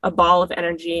have a ball of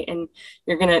energy and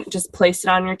you're going to just place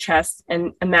it on your chest,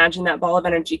 and imagine that ball of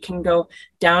energy can go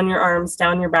down your arms,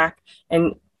 down your back,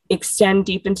 and extend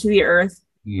deep into the earth.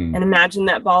 And imagine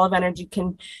that ball of energy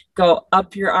can go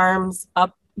up your arms,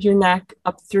 up your neck,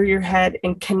 up through your head,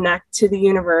 and connect to the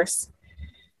universe.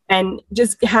 And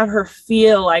just have her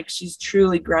feel like she's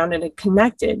truly grounded and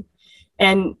connected.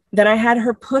 And then I had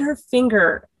her put her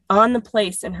finger on the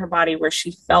place in her body where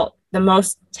she felt the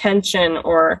most tension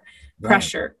or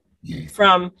pressure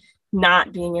from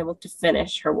not being able to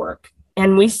finish her work.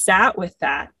 And we sat with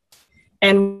that,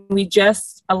 and we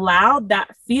just allowed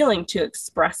that feeling to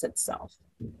express itself.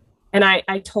 And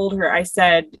I told her, I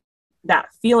said, that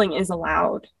feeling is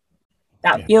allowed.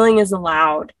 That feeling is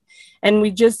allowed. And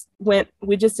we just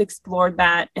explored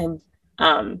that, and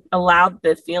allowed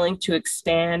the feeling to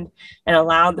expand, and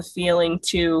allowed the feeling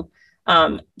to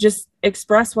just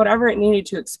express whatever it needed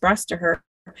to express to her.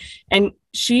 And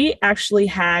she actually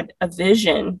had a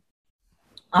vision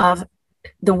of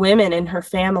the women in her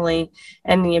family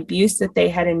and the abuse that they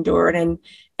had endured,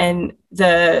 and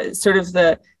the sort of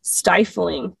the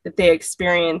stifling that they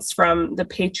experienced from the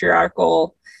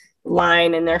patriarchal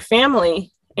line in their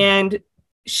family. And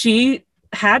she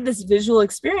had this visual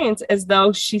experience as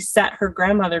though she set her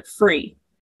grandmother free.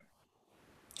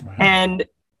 Wow. And,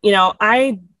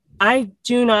 I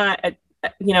do not,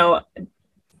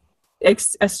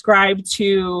 ascribe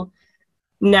to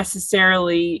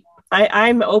necessarily,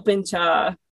 I'm open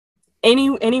to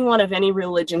anyone of any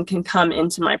religion can come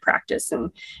into my practice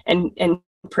and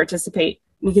participate,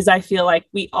 because I feel like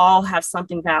we all have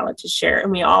something valid to share,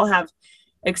 and we all have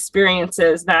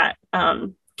experiences that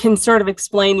can sort of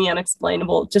explain the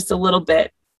unexplainable just a little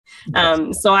bit.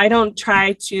 So I don't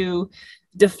try to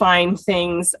define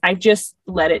things. I just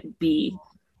let it be.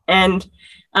 And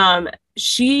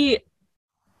she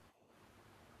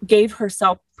gave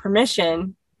herself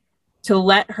permission to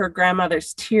let her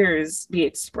grandmother's tears be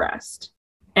expressed,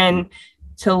 and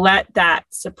to let that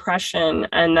suppression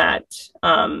and that,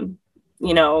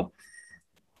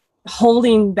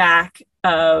 holding back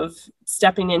of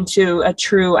stepping into a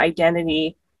true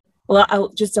identity,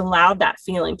 just allowed that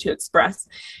feeling to express.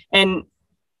 And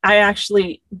I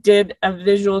actually did a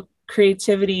visual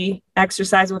creativity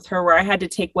exercise with her where I had to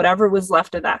take whatever was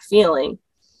left of that feeling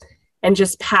and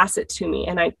just pass it to me.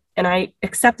 And I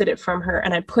accepted it from her,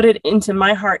 and I put it into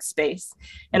my heart space,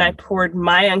 and I poured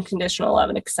my unconditional love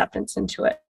and acceptance into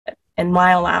it, and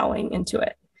my allowing into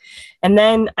it. And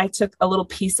then I took a little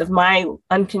piece of my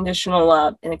unconditional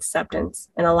love and acceptance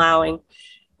and allowing,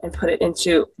 and put it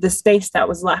into the space that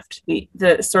was left,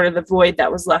 the sort of the void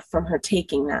that was left from her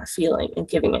taking that feeling and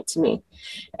giving it to me.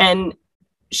 And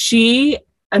she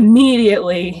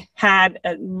immediately had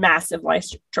a massive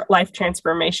life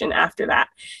transformation after that.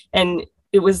 And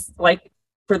it was like,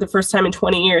 for the first time in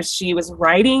 20 years, she was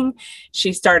writing.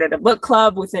 She started a book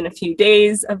club within a few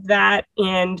days of that.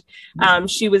 And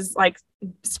she was like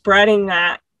spreading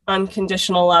that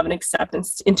unconditional love and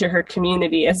acceptance into her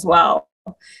community as well.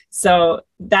 So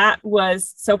that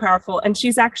was so powerful. And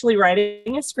she's actually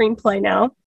writing a screenplay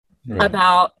now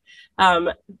about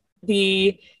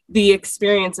the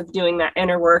experience of doing that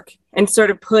inner work and sort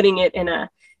of putting it in a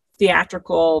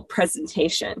theatrical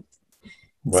presentation.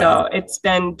 Wow. So it's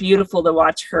been beautiful to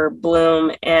watch her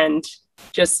bloom and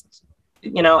just,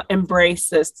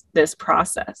 embrace this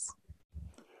process.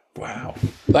 Wow.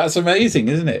 That's amazing,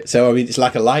 isn't it? So, I mean, it's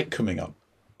like a light coming on,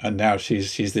 and now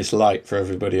she's this light for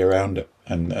everybody around her,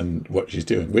 and what she's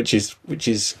doing, which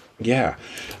is, yeah.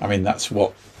 I mean, that's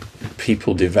what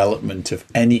people development of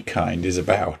any kind is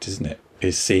about, isn't it?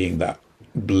 Is seeing that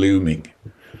blooming.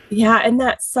 Yeah. And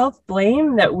that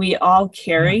self-blame that we all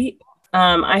carry.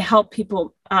 I help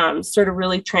people sort of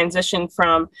really transition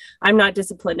from, I'm not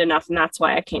disciplined enough, and that's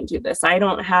why I can't do this. I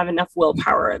don't have enough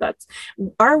willpower. That's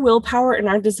our willpower, and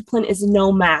our discipline is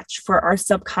no match for our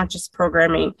subconscious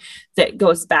programming that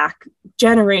goes back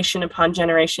generation upon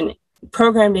generation,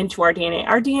 programmed into our DNA.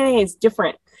 Our DNA is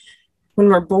different when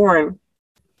we're born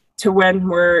to when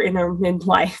we're in our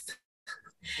midlife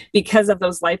because of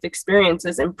those life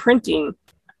experiences, imprinting,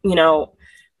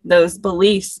 those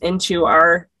beliefs into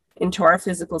our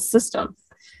physical system.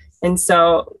 And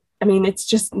so, I mean, it's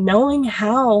just knowing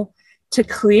how to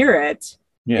clear it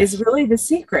is really the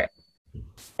secret.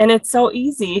 And it's so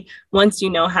easy once you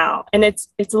know how. And it's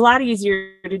a lot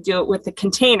easier to do it with a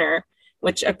container,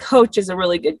 which a coach is a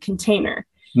really good container.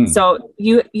 So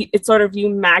it's sort of, you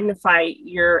magnify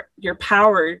your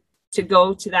power to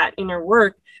go to that inner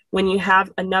work when you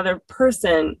have another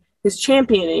person who's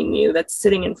championing you, that's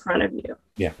sitting in front of you.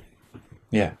 Yeah.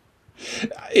 Yeah.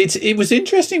 It was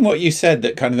interesting what you said,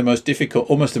 that kind of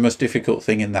almost the most difficult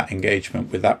thing in that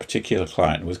engagement with that particular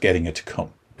client was getting her to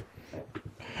come.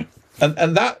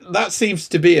 And that seems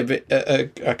to be a bit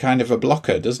a kind of a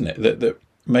blocker, doesn't it? That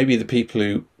maybe the people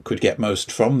who could get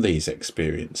most from these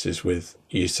experiences with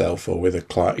yourself or with a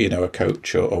client, a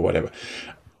coach or whatever,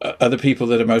 are the people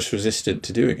that are most resistant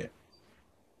to doing it.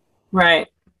 Right.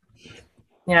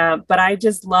 Yeah. But I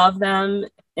just love them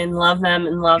and love them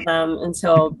and love them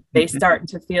until they start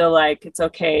to feel like it's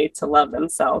okay to love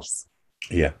themselves.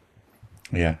 Yeah.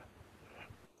 Yeah.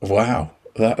 Wow.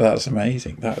 That's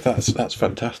amazing. That's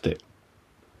fantastic.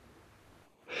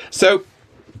 So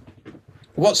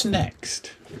what's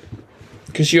next?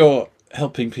 Because you're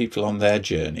helping people on their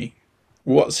journey.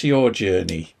 What's your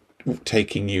journey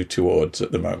taking you towards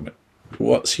at the moment?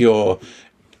 What's your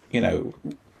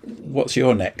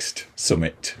next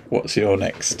summit? What's your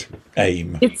next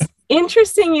aim? It's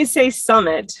interesting you say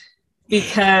summit,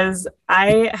 because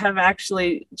I have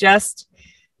actually just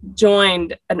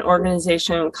joined an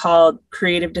organization called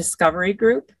Creative Discovery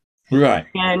Group. Right.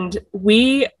 And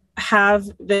we have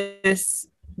this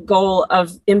goal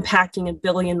of impacting 1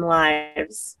 billion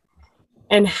lives.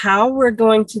 And how we're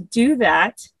going to do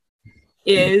that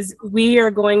is we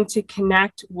are going to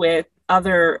connect with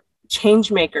other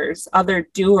change makers, other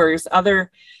doers, other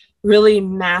really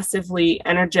massively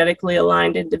energetically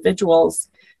aligned individuals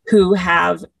who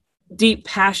have deep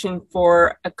passion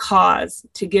for a cause,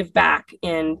 to give back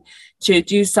and to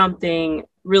do something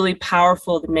really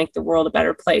powerful to make the world a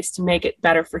better place, to make it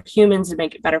better for humans, to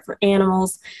make it better for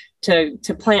animals, to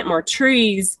plant more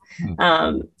trees.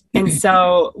 And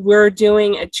so we're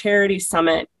doing a charity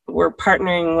summit. We're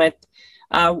partnering with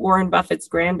Warren Buffett's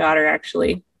granddaughter,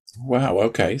 actually. Wow.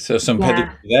 Okay. So some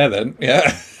pedigree there then.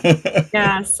 Yeah.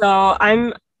 Yeah. So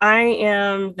I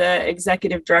am the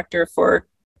executive director for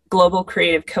global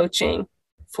creative coaching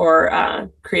for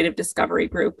Creative Discovery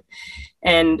Group.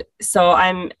 And so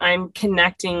I'm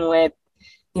connecting with,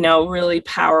 really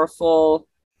powerful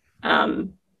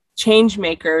change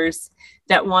makers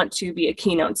that want to be a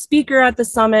keynote speaker at the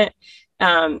summit,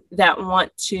 that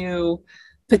want to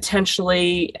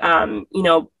potentially,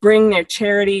 bring their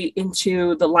charity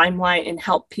into the limelight and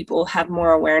help people have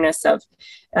more awareness of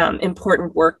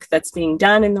important work that's being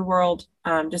done in the world,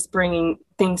 just bringing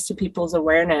things to people's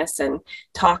awareness and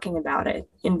talking about it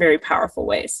in very powerful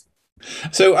ways.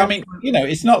 So, I mean,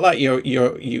 it's not like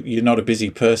you're not a busy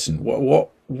person.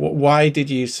 Why did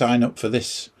you sign up for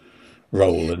this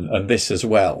role and this as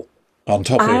well, on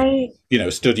top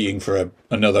of studying for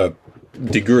another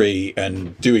degree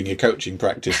and doing your coaching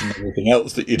practice and everything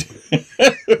else that you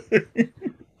do?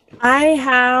 I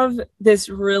have this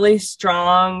really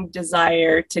strong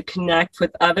desire to connect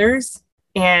with others,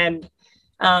 and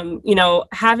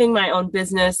having my own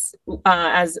business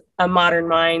as a Modern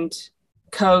Mind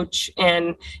coach,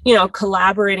 and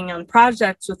collaborating on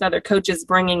projects with other coaches,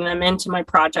 bringing them into my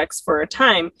projects for a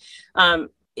time.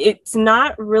 It's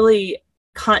not really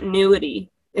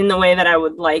continuity in the way that I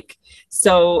would like.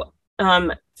 So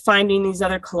finding these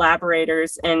other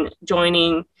collaborators and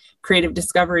joining Creative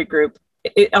Discovery Group,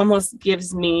 it almost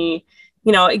gives me,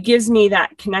 it gives me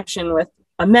that connection with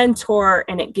a mentor,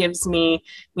 and it gives me,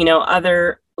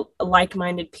 other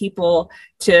like-minded people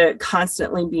to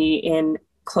constantly be in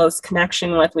close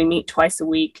connection with. We meet twice a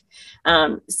week.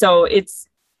 So it's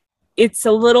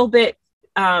a little bit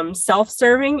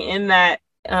self-serving in that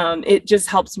it just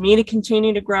helps me to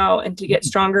continue to grow and to get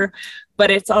stronger.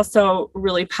 But it's also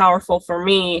really powerful for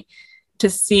me to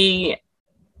see,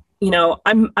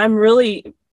 I'm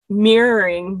really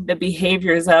mirroring the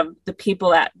behaviors of the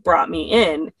people that brought me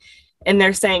in. And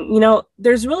they're saying,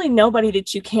 there's really nobody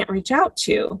that you can't reach out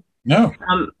to. No.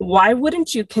 Why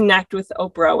wouldn't you connect with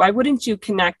Oprah? Why wouldn't you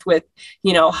connect with,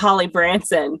 Holly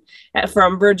Branson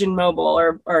from Virgin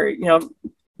Mobile or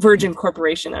Virgin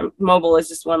Corporation? Mobile is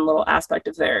just one little aspect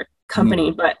of their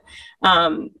company, but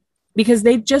because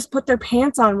they just put their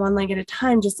pants on one leg at a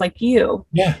time, just like you.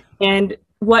 Yeah. And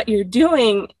what you're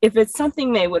doing, if it's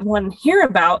something they would want to hear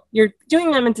about, you're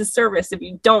doing them into service if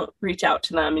you don't reach out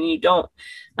to them and you don't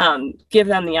give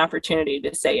them the opportunity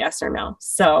to say yes or no.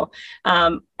 So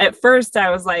at first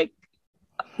I was like,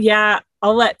 yeah,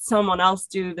 I'll let someone else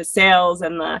do the sales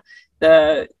and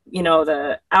the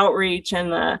outreach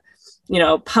and the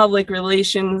public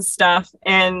relations stuff.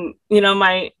 And,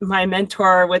 my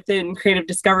mentor within Creative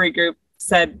Discovery Group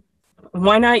said,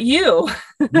 why not you?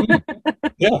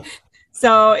 Yeah.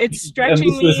 So it's stretching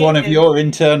and this was me. one of your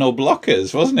internal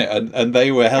blockers, wasn't it? And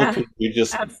they were helping you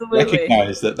just absolutely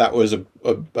recognize that was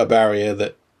a barrier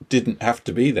that didn't have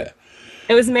to be there.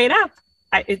 It was made up.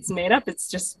 It's made up. It's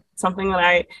just something that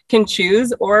I can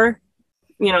choose, or,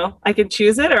 I could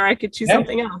choose it, or I could choose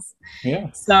something else.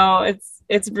 Yeah. So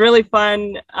it's really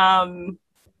fun,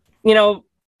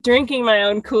 drinking my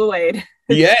own Kool-Aid.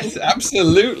 Yes,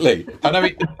 absolutely. And I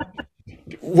mean,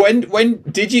 when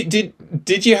did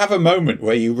you have a moment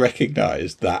where you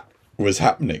recognized that was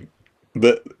happening?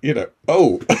 That,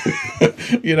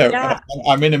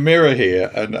 I'm in a mirror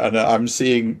here and I'm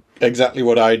seeing exactly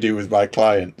what I do with my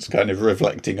clients kind of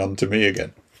reflecting onto me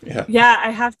again. Yeah,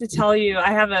 I have to tell you,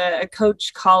 I have a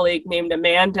coach colleague named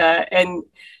Amanda, and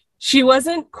she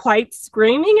wasn't quite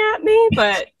screaming at me,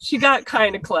 but she got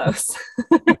kind of close.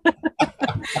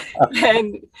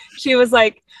 And she was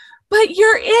like, but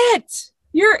you're it.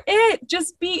 You're it.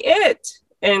 Just be it.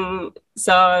 And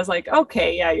so I was like,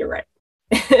 okay, yeah, you're right.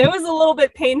 It was a little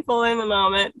bit painful in the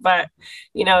moment, but,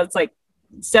 it's like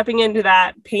stepping into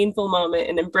that painful moment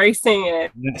and embracing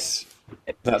it. Yes,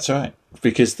 that's right.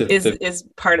 Because is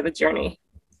part of the journey.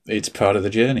 It's part of the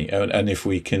journey. And if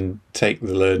we can take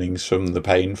the learnings from the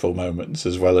painful moments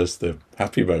as well as the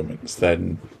happy moments,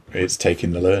 then it's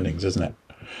taking the learnings, isn't it?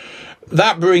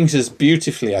 That brings us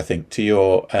beautifully, I think, to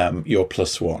your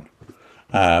 +1.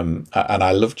 And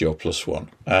I loved your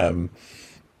 +1.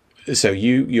 So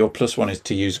your +1 is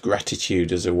to use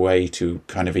gratitude as a way to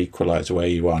kind of equalize where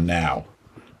you are now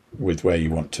with where you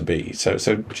want to be. So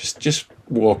just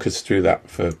walk us through that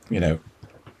for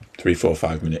 3, 4,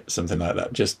 5 minutes, something like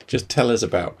that. Just tell us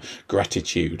about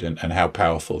gratitude and how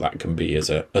powerful that can be as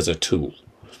a tool.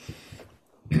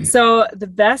 So the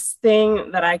best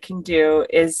thing that I can do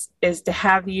is to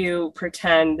have you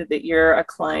pretend that you're a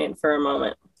client for a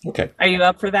moment. Okay. Are you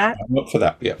up for that? I'm up for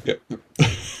that. Yeah.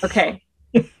 Okay.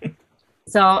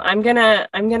 So we're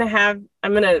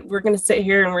gonna sit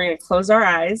here and we're gonna close our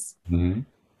eyes. Mm-hmm.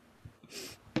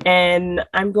 And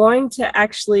I'm going to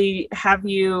actually have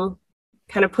you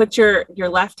kind of put your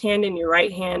left hand and your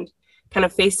right hand kind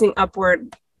of facing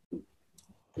upward,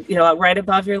 right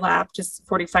above your lap, just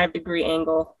 45-degree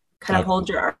angle. Kind of hold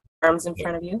your arms in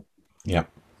front of you. Yeah.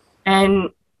 And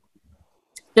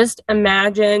just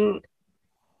imagine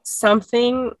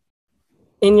something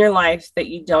in your life that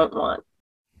you don't want.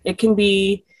 It can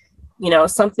be,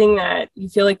 something that you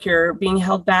feel like you're being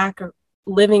held back, or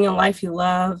living a life you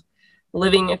love,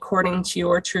 living according to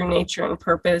your true nature and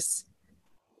purpose,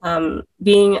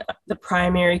 being the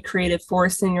primary creative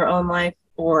force in your own life,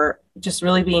 or just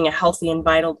really being a healthy and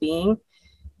vital being.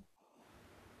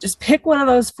 Just pick one of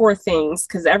those 4 things,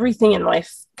 because everything in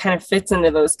life kind of fits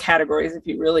into those categories if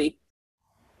you really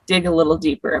dig a little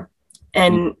deeper.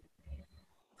 And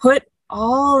put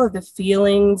all of the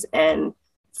feelings and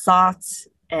thoughts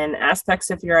and aspects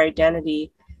of your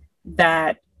identity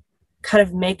that kind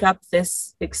of make up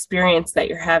this experience that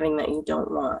you're having that you don't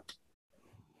want.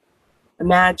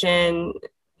 Imagine,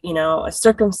 a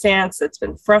circumstance that's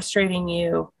been frustrating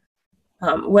you,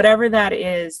 whatever that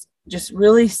is. Just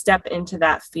really step into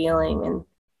that feeling and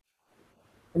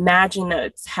imagine that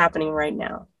it's happening right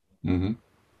now. Mm-hmm.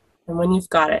 And when you've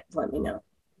got it, let me know.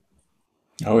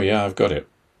 Oh yeah, I've got it.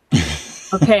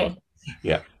 Okay.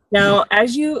 Yeah. Now,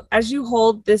 as you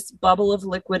hold this bubble of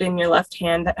liquid in your left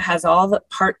hand that has all the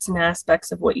parts and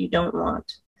aspects of what you don't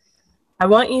want, I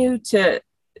want you to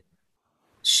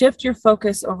shift your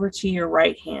focus over to your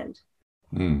right hand.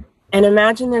 And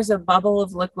imagine there's a bubble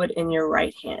of liquid in your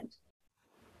right hand.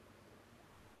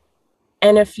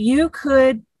 And if you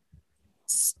could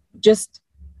just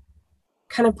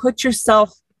kind of put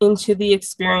yourself into the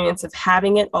experience of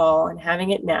having it all and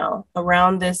having it now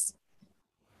around this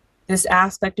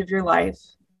aspect of your life,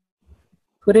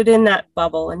 put it in that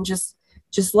bubble and just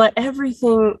let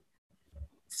everything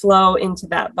flow into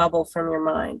that bubble from your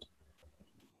mind.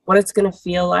 What it's going to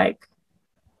feel like,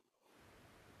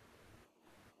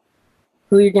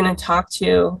 who you're going to talk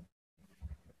to,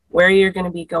 where you're going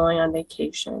to be going on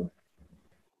vacation,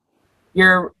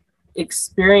 your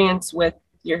experience with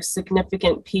your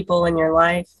significant people in your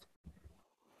life,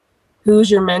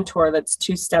 who's your mentor that's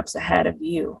 2 steps ahead of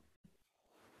you,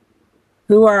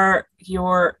 who are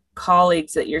your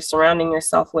colleagues that you're surrounding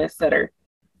yourself with that are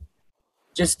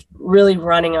just really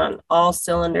running on all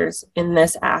cylinders in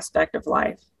this aspect of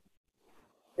life,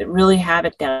 that really have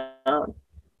it down,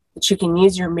 that you can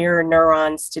use your mirror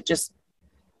neurons to just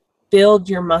build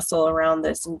your muscle around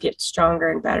this and get stronger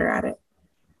and better at it.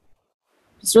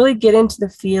 Just really get into the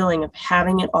feeling of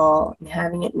having it all and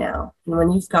having it now. And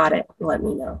when you've got it, let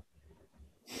me know.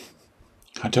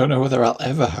 I don't know whether I'll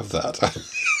ever have that.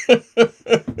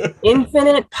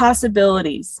 Infinite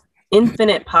possibilities.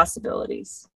 Infinite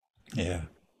possibilities. Yeah.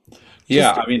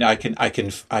 Yeah, I mean, I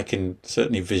can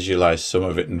certainly visualize some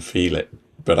of it and feel it,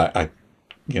 but I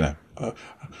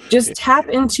just tap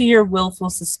into your willful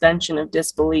suspension of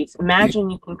disbelief. Imagine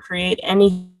you can create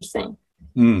anything,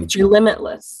 that you're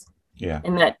limitless. Yeah.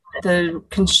 And that the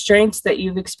constraints that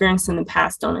you've experienced in the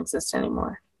past don't exist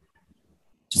anymore.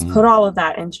 Just put all of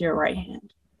that into your right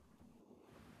hand.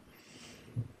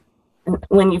 And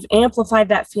when you've amplified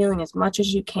that feeling as much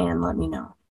as you can, let me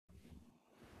know.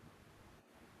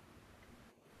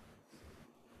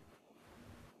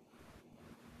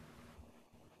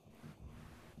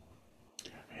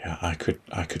 Yeah, I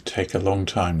could take a long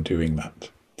time doing that,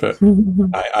 but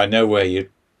I know where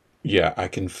I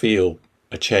can feel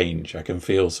a change. I can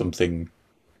feel something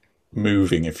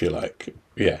moving, if you like.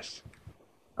 Yes.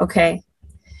 Okay.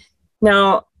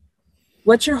 Now,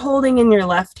 what you're holding in your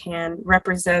left hand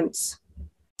represents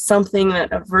something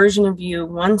that a version of you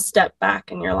one step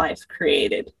back in your life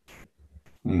created.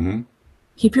 Mm-hmm.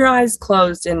 Keep your eyes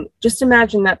closed and just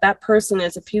imagine that that person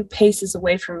is a few paces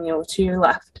away from you to your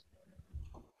left.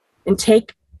 And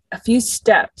take a few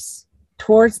steps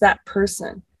towards that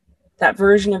person, that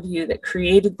version of you that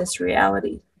created this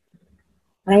reality.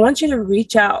 And I want you to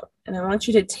reach out and I want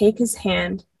you to take his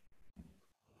hand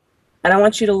and I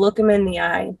want you to look him in the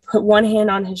eye, put one hand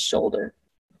on his shoulder.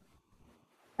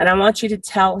 And I want you to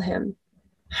tell him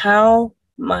how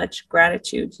much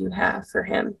gratitude you have for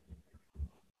him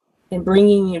in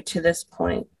bringing you to this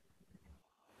point,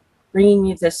 bringing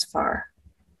you this far.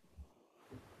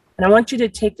 And I want you to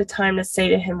take the time to say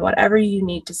to him whatever you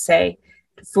need to say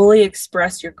to fully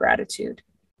express your gratitude.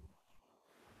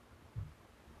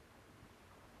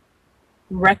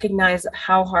 Recognize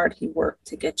how hard he worked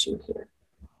to get you here.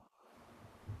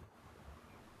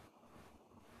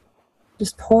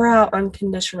 Just pour out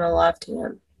unconditional love to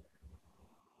him.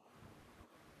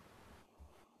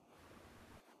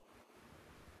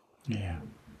 Yeah.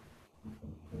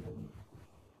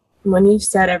 When you've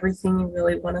said everything you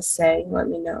really want to say, let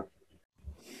me know.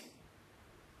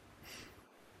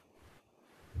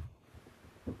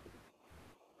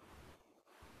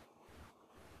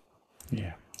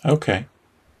 Yeah. Okay.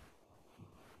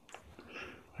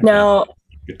 Now, it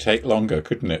could take longer,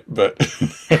 couldn't it? But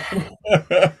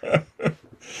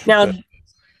now,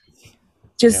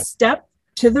 just step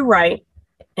to the right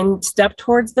and step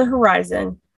towards the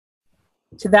horizon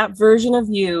to that version of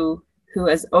you who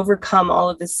has overcome all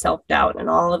of this self-doubt and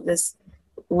all of this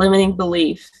limiting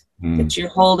belief that you're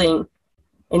holding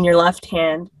in your left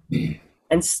hand,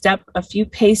 and step a few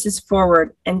paces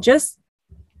forward and just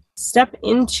step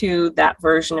into that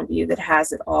version of you that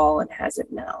has it all and has it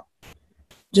now.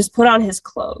 Just put on his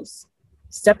clothes,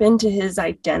 step into his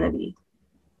identity,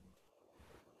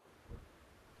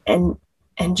 and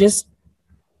just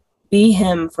be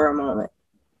him for a moment.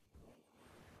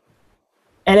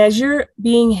 And as you're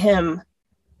being him,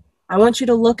 I want you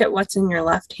to look at what's in your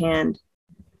left hand.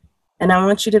 And I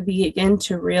want you to begin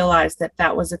to realize that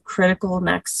that was a critical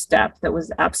next step that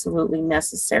was absolutely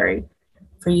necessary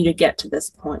for you to get to this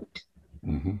point.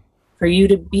 Mm-hmm. For you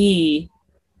to be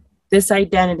this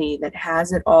identity that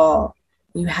has it all.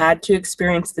 You had to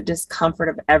experience the discomfort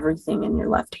of everything in your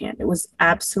left hand. It was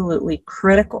absolutely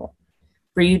critical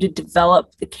for you to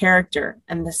develop the character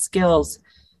and the skills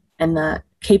and the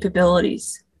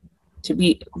capabilities to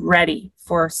be ready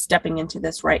for stepping into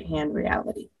this right hand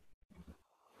reality.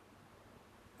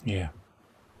 Yeah.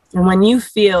 And when you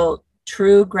feel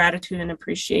true gratitude and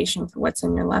appreciation for what's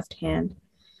in your left hand,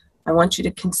 I want you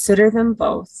to consider them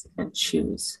both and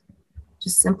choose.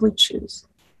 Just simply choose.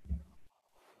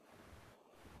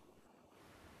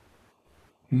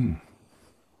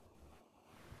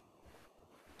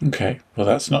 Okay. Well,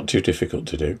 that's not too difficult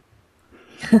to do.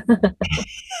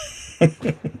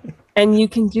 And you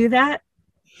can do that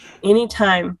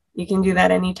anytime. You can do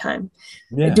that anytime.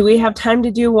 Yeah. Do we have time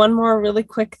to do one more really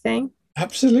quick thing?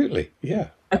 Absolutely. Yeah.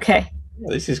 Okay. Yeah,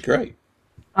 this is great.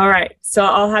 All right. So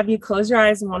I'll have you close your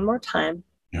eyes one more time.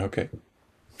 Okay.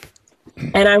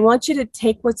 And I want you to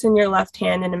take what's in your left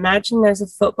hand and imagine there's a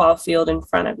football field in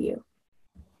front of you.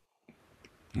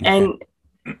 Okay. And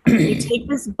you take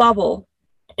this bubble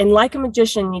and like a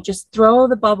magician, you just throw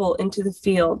the bubble into the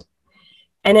field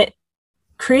and it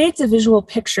creates a visual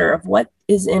picture of what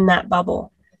is in that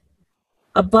bubble.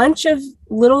 A bunch of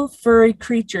little furry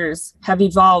creatures have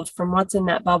evolved from what's in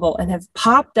that bubble and have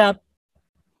popped up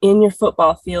in your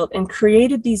football field and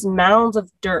created these mounds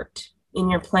of dirt in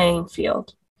your playing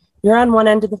field. You're on one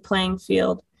end of the playing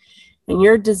field, and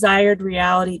your desired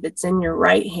reality that's in your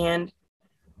right hand,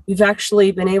 you've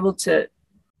actually been able to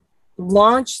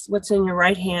launch what's in your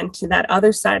right hand to that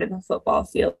other side of the football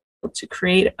field to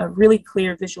create a really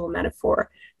clear visual metaphor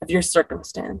of your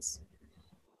circumstance.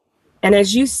 And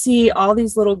as you see all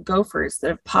these little gophers that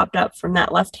have popped up from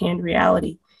that left-hand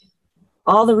reality,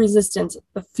 all the resistance,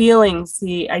 the feelings,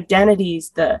 the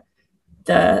identities, the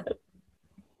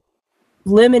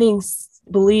limiting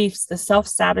beliefs, the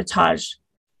self-sabotage,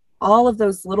 all of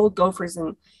those little gophers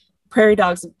and prairie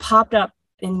dogs have popped up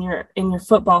in your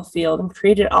football field and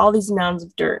created all these mounds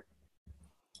of dirt.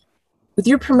 With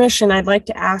your permission, I'd like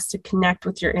to ask to connect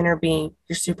with your inner being,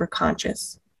 your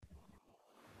superconscious.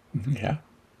 Yeah,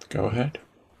 go ahead.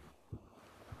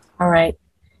 All right.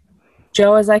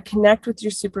 Joe, as I connect with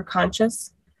your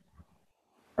superconscious,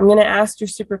 I'm going to ask your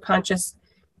superconscious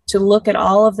to look at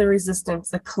all of the resistance,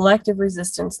 the collective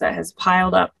resistance that has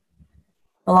piled up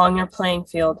along your playing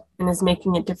field and is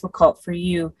making it difficult for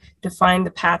you to find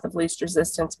the path of least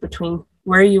resistance between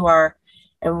where you are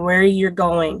and where you're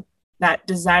going, that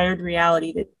desired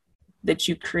reality that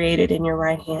you created in your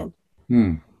right hand.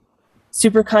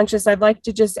 Superconscious, I'd like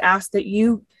to just ask that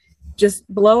you just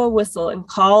blow a whistle and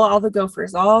call all the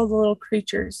gophers, all the little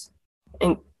creatures,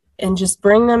 and just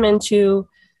bring them into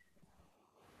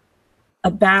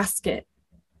a basket.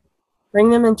 Bring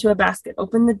them into a basket.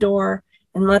 Open the door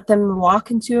and let them walk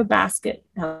into a basket.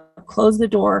 Now close the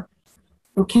door,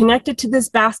 and connected to this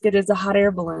basket is a hot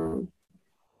air balloon.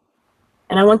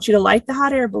 And I want you to light the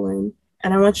hot air balloon,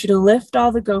 and I want you to lift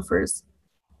all the gophers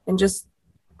and just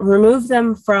remove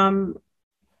them from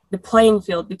the playing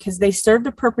field, because they served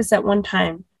a purpose at one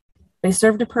time. They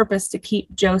served a purpose to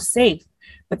keep Joe safe,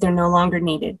 but they're no longer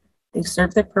needed. They've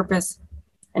served their purpose,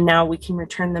 and now we can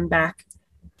return them back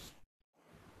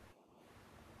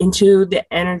into the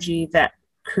energy that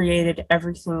created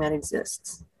everything that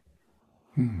exists.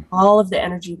 All of the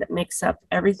energy that makes up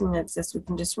everything that exists, we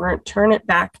can just turn it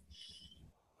back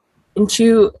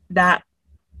into that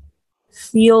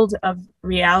field of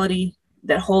reality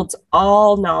that holds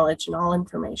all knowledge and all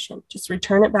information. Just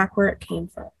return it back where it came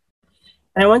from.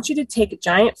 And I want you to take a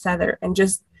giant feather and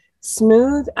just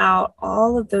smooth out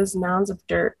all of those mounds of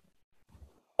dirt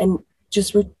and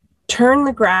just return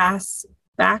the grass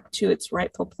back to its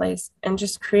rightful place and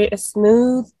just create a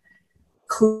smooth,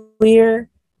 clear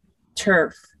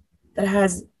turf that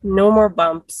has no more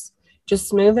bumps. Just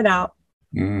smooth it out.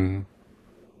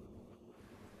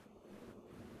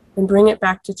 And bring it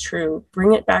back to true.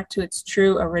 Bring it back to its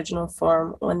true original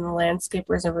form when the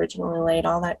landscapers originally laid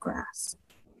all that grass.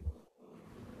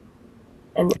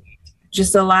 And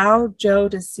just allow Joe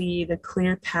to see the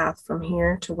clear path from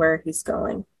here to where he's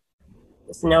going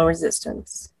with no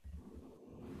resistance.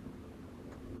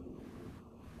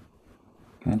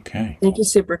 Okay. Thank you,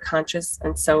 superconscious,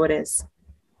 and so it is.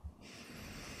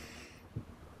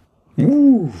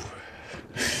 Ooh.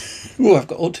 Ooh, I've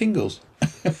got all tingles.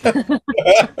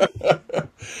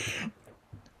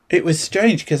 It was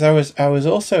strange because I was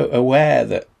also aware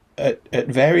that at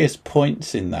various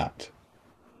points in that,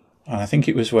 and I think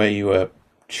it was where you were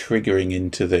triggering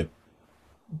into the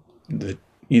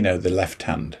left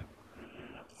hand,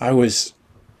 I was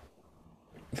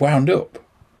wound up.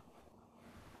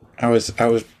 I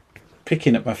was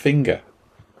picking at my finger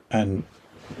and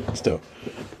stuff,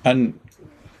 and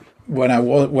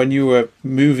when you were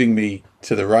moving me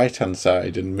to the right hand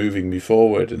side and moving me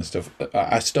forward and stuff,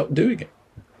 I stopped doing it.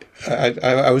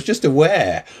 I was just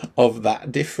aware of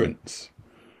that difference.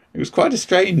 It was quite a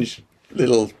strange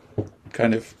little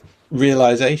kind of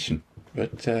realization,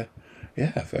 but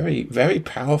yeah, very, very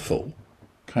powerful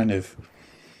kind of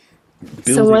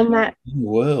building. So when that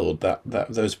world, that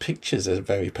those pictures are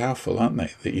very powerful, aren't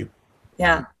they? That you,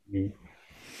 yeah.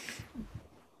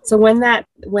 So when that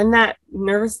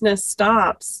nervousness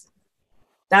stops,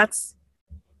 that's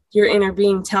your inner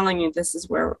being telling you this is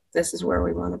where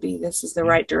we want to be. This is the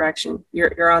right direction.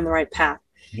 You're on the right path.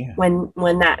 Yeah.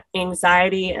 When that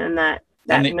anxiety and that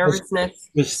nervousness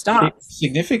stops. It's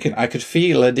significant. I could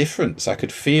feel a difference. I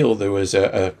could feel there was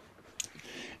a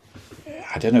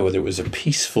I don't know whether it was a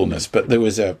peacefulness, but there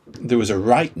was a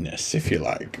rightness, if you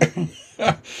like.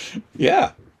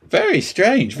 Yeah. Very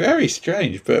strange,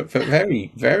 but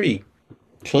very, very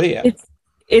clear.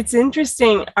 It's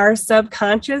interesting. Our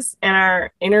subconscious and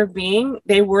our inner being,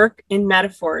 they work in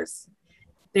metaphors.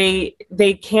 They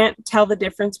can't tell the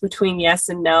difference between yes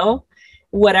and no.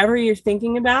 Whatever you're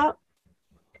thinking about,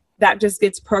 that just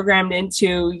gets programmed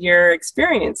into your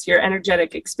experience, your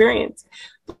energetic experience.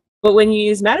 But when you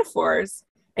use metaphors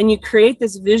and you create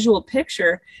this visual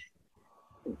picture,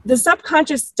 the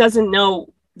subconscious doesn't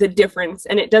know the difference,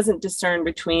 and it doesn't discern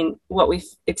between what we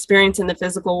experience in the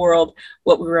physical world,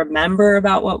 what we remember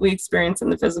about what we experience in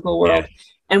the physical world,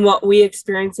 and what we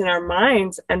experience in our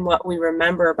minds and what we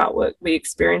remember about what we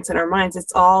experience in our minds.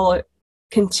 It's all a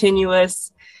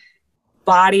continuous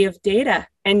body of data,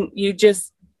 and you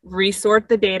just resort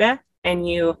the data and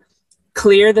you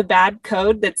clear the bad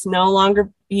code that's no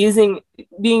longer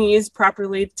being used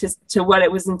properly to what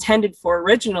it was intended for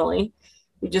originally.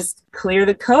 You just clear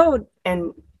the code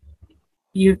and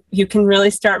you can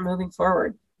really start moving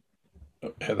forward.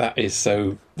 That is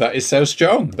so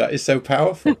strong. That is so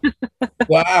powerful.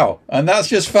 Wow. And that's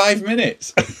just 5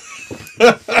 minutes.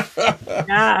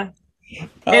 Yeah.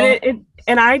 And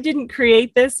I didn't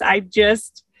create this. I'm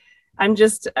just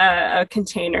a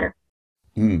container.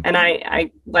 And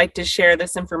I like to share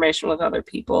this information with other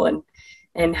people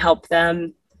and help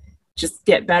them just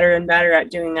get better and better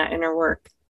at doing that inner work.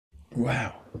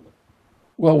 Wow.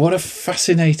 Well, what a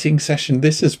fascinating session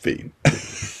this has been.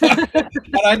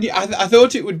 And I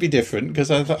thought it would be different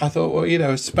because I thought,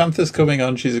 well, Samantha's coming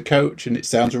on, she's a coach, and it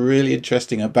sounds really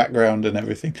interesting, her background and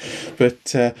everything.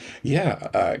 But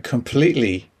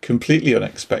completely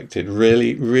unexpected.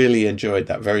 Really, really enjoyed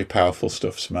that. Very powerful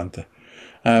stuff, Samantha.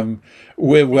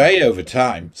 We're way over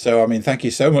time. So, I mean, thank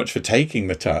you so much for taking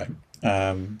the time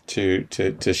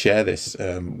to share this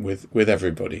with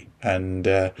everybody, and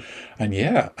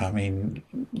yeah, I mean,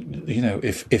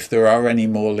 if there are any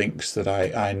more links that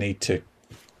I need to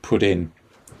put in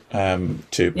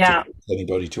to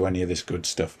anybody to any of this good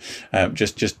stuff,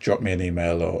 just drop me an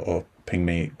email or ping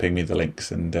me the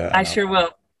links, and I sure will.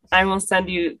 I will send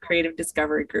you Creative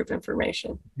Discovery Group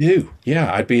information.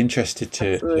 Yeah, I'd be interested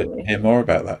to hear more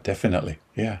about that. Definitely,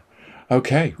 yeah.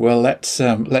 Okay, well, let's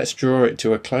draw it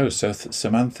to a close. So,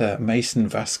 Samantha Mason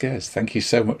Vasquez, thank you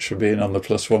so much for being on the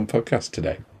Plus One podcast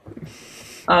today.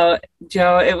 Oh,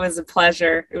 Joe, it was a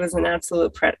pleasure. It was an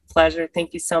absolute pleasure.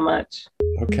 Thank you so much.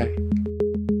 Okay.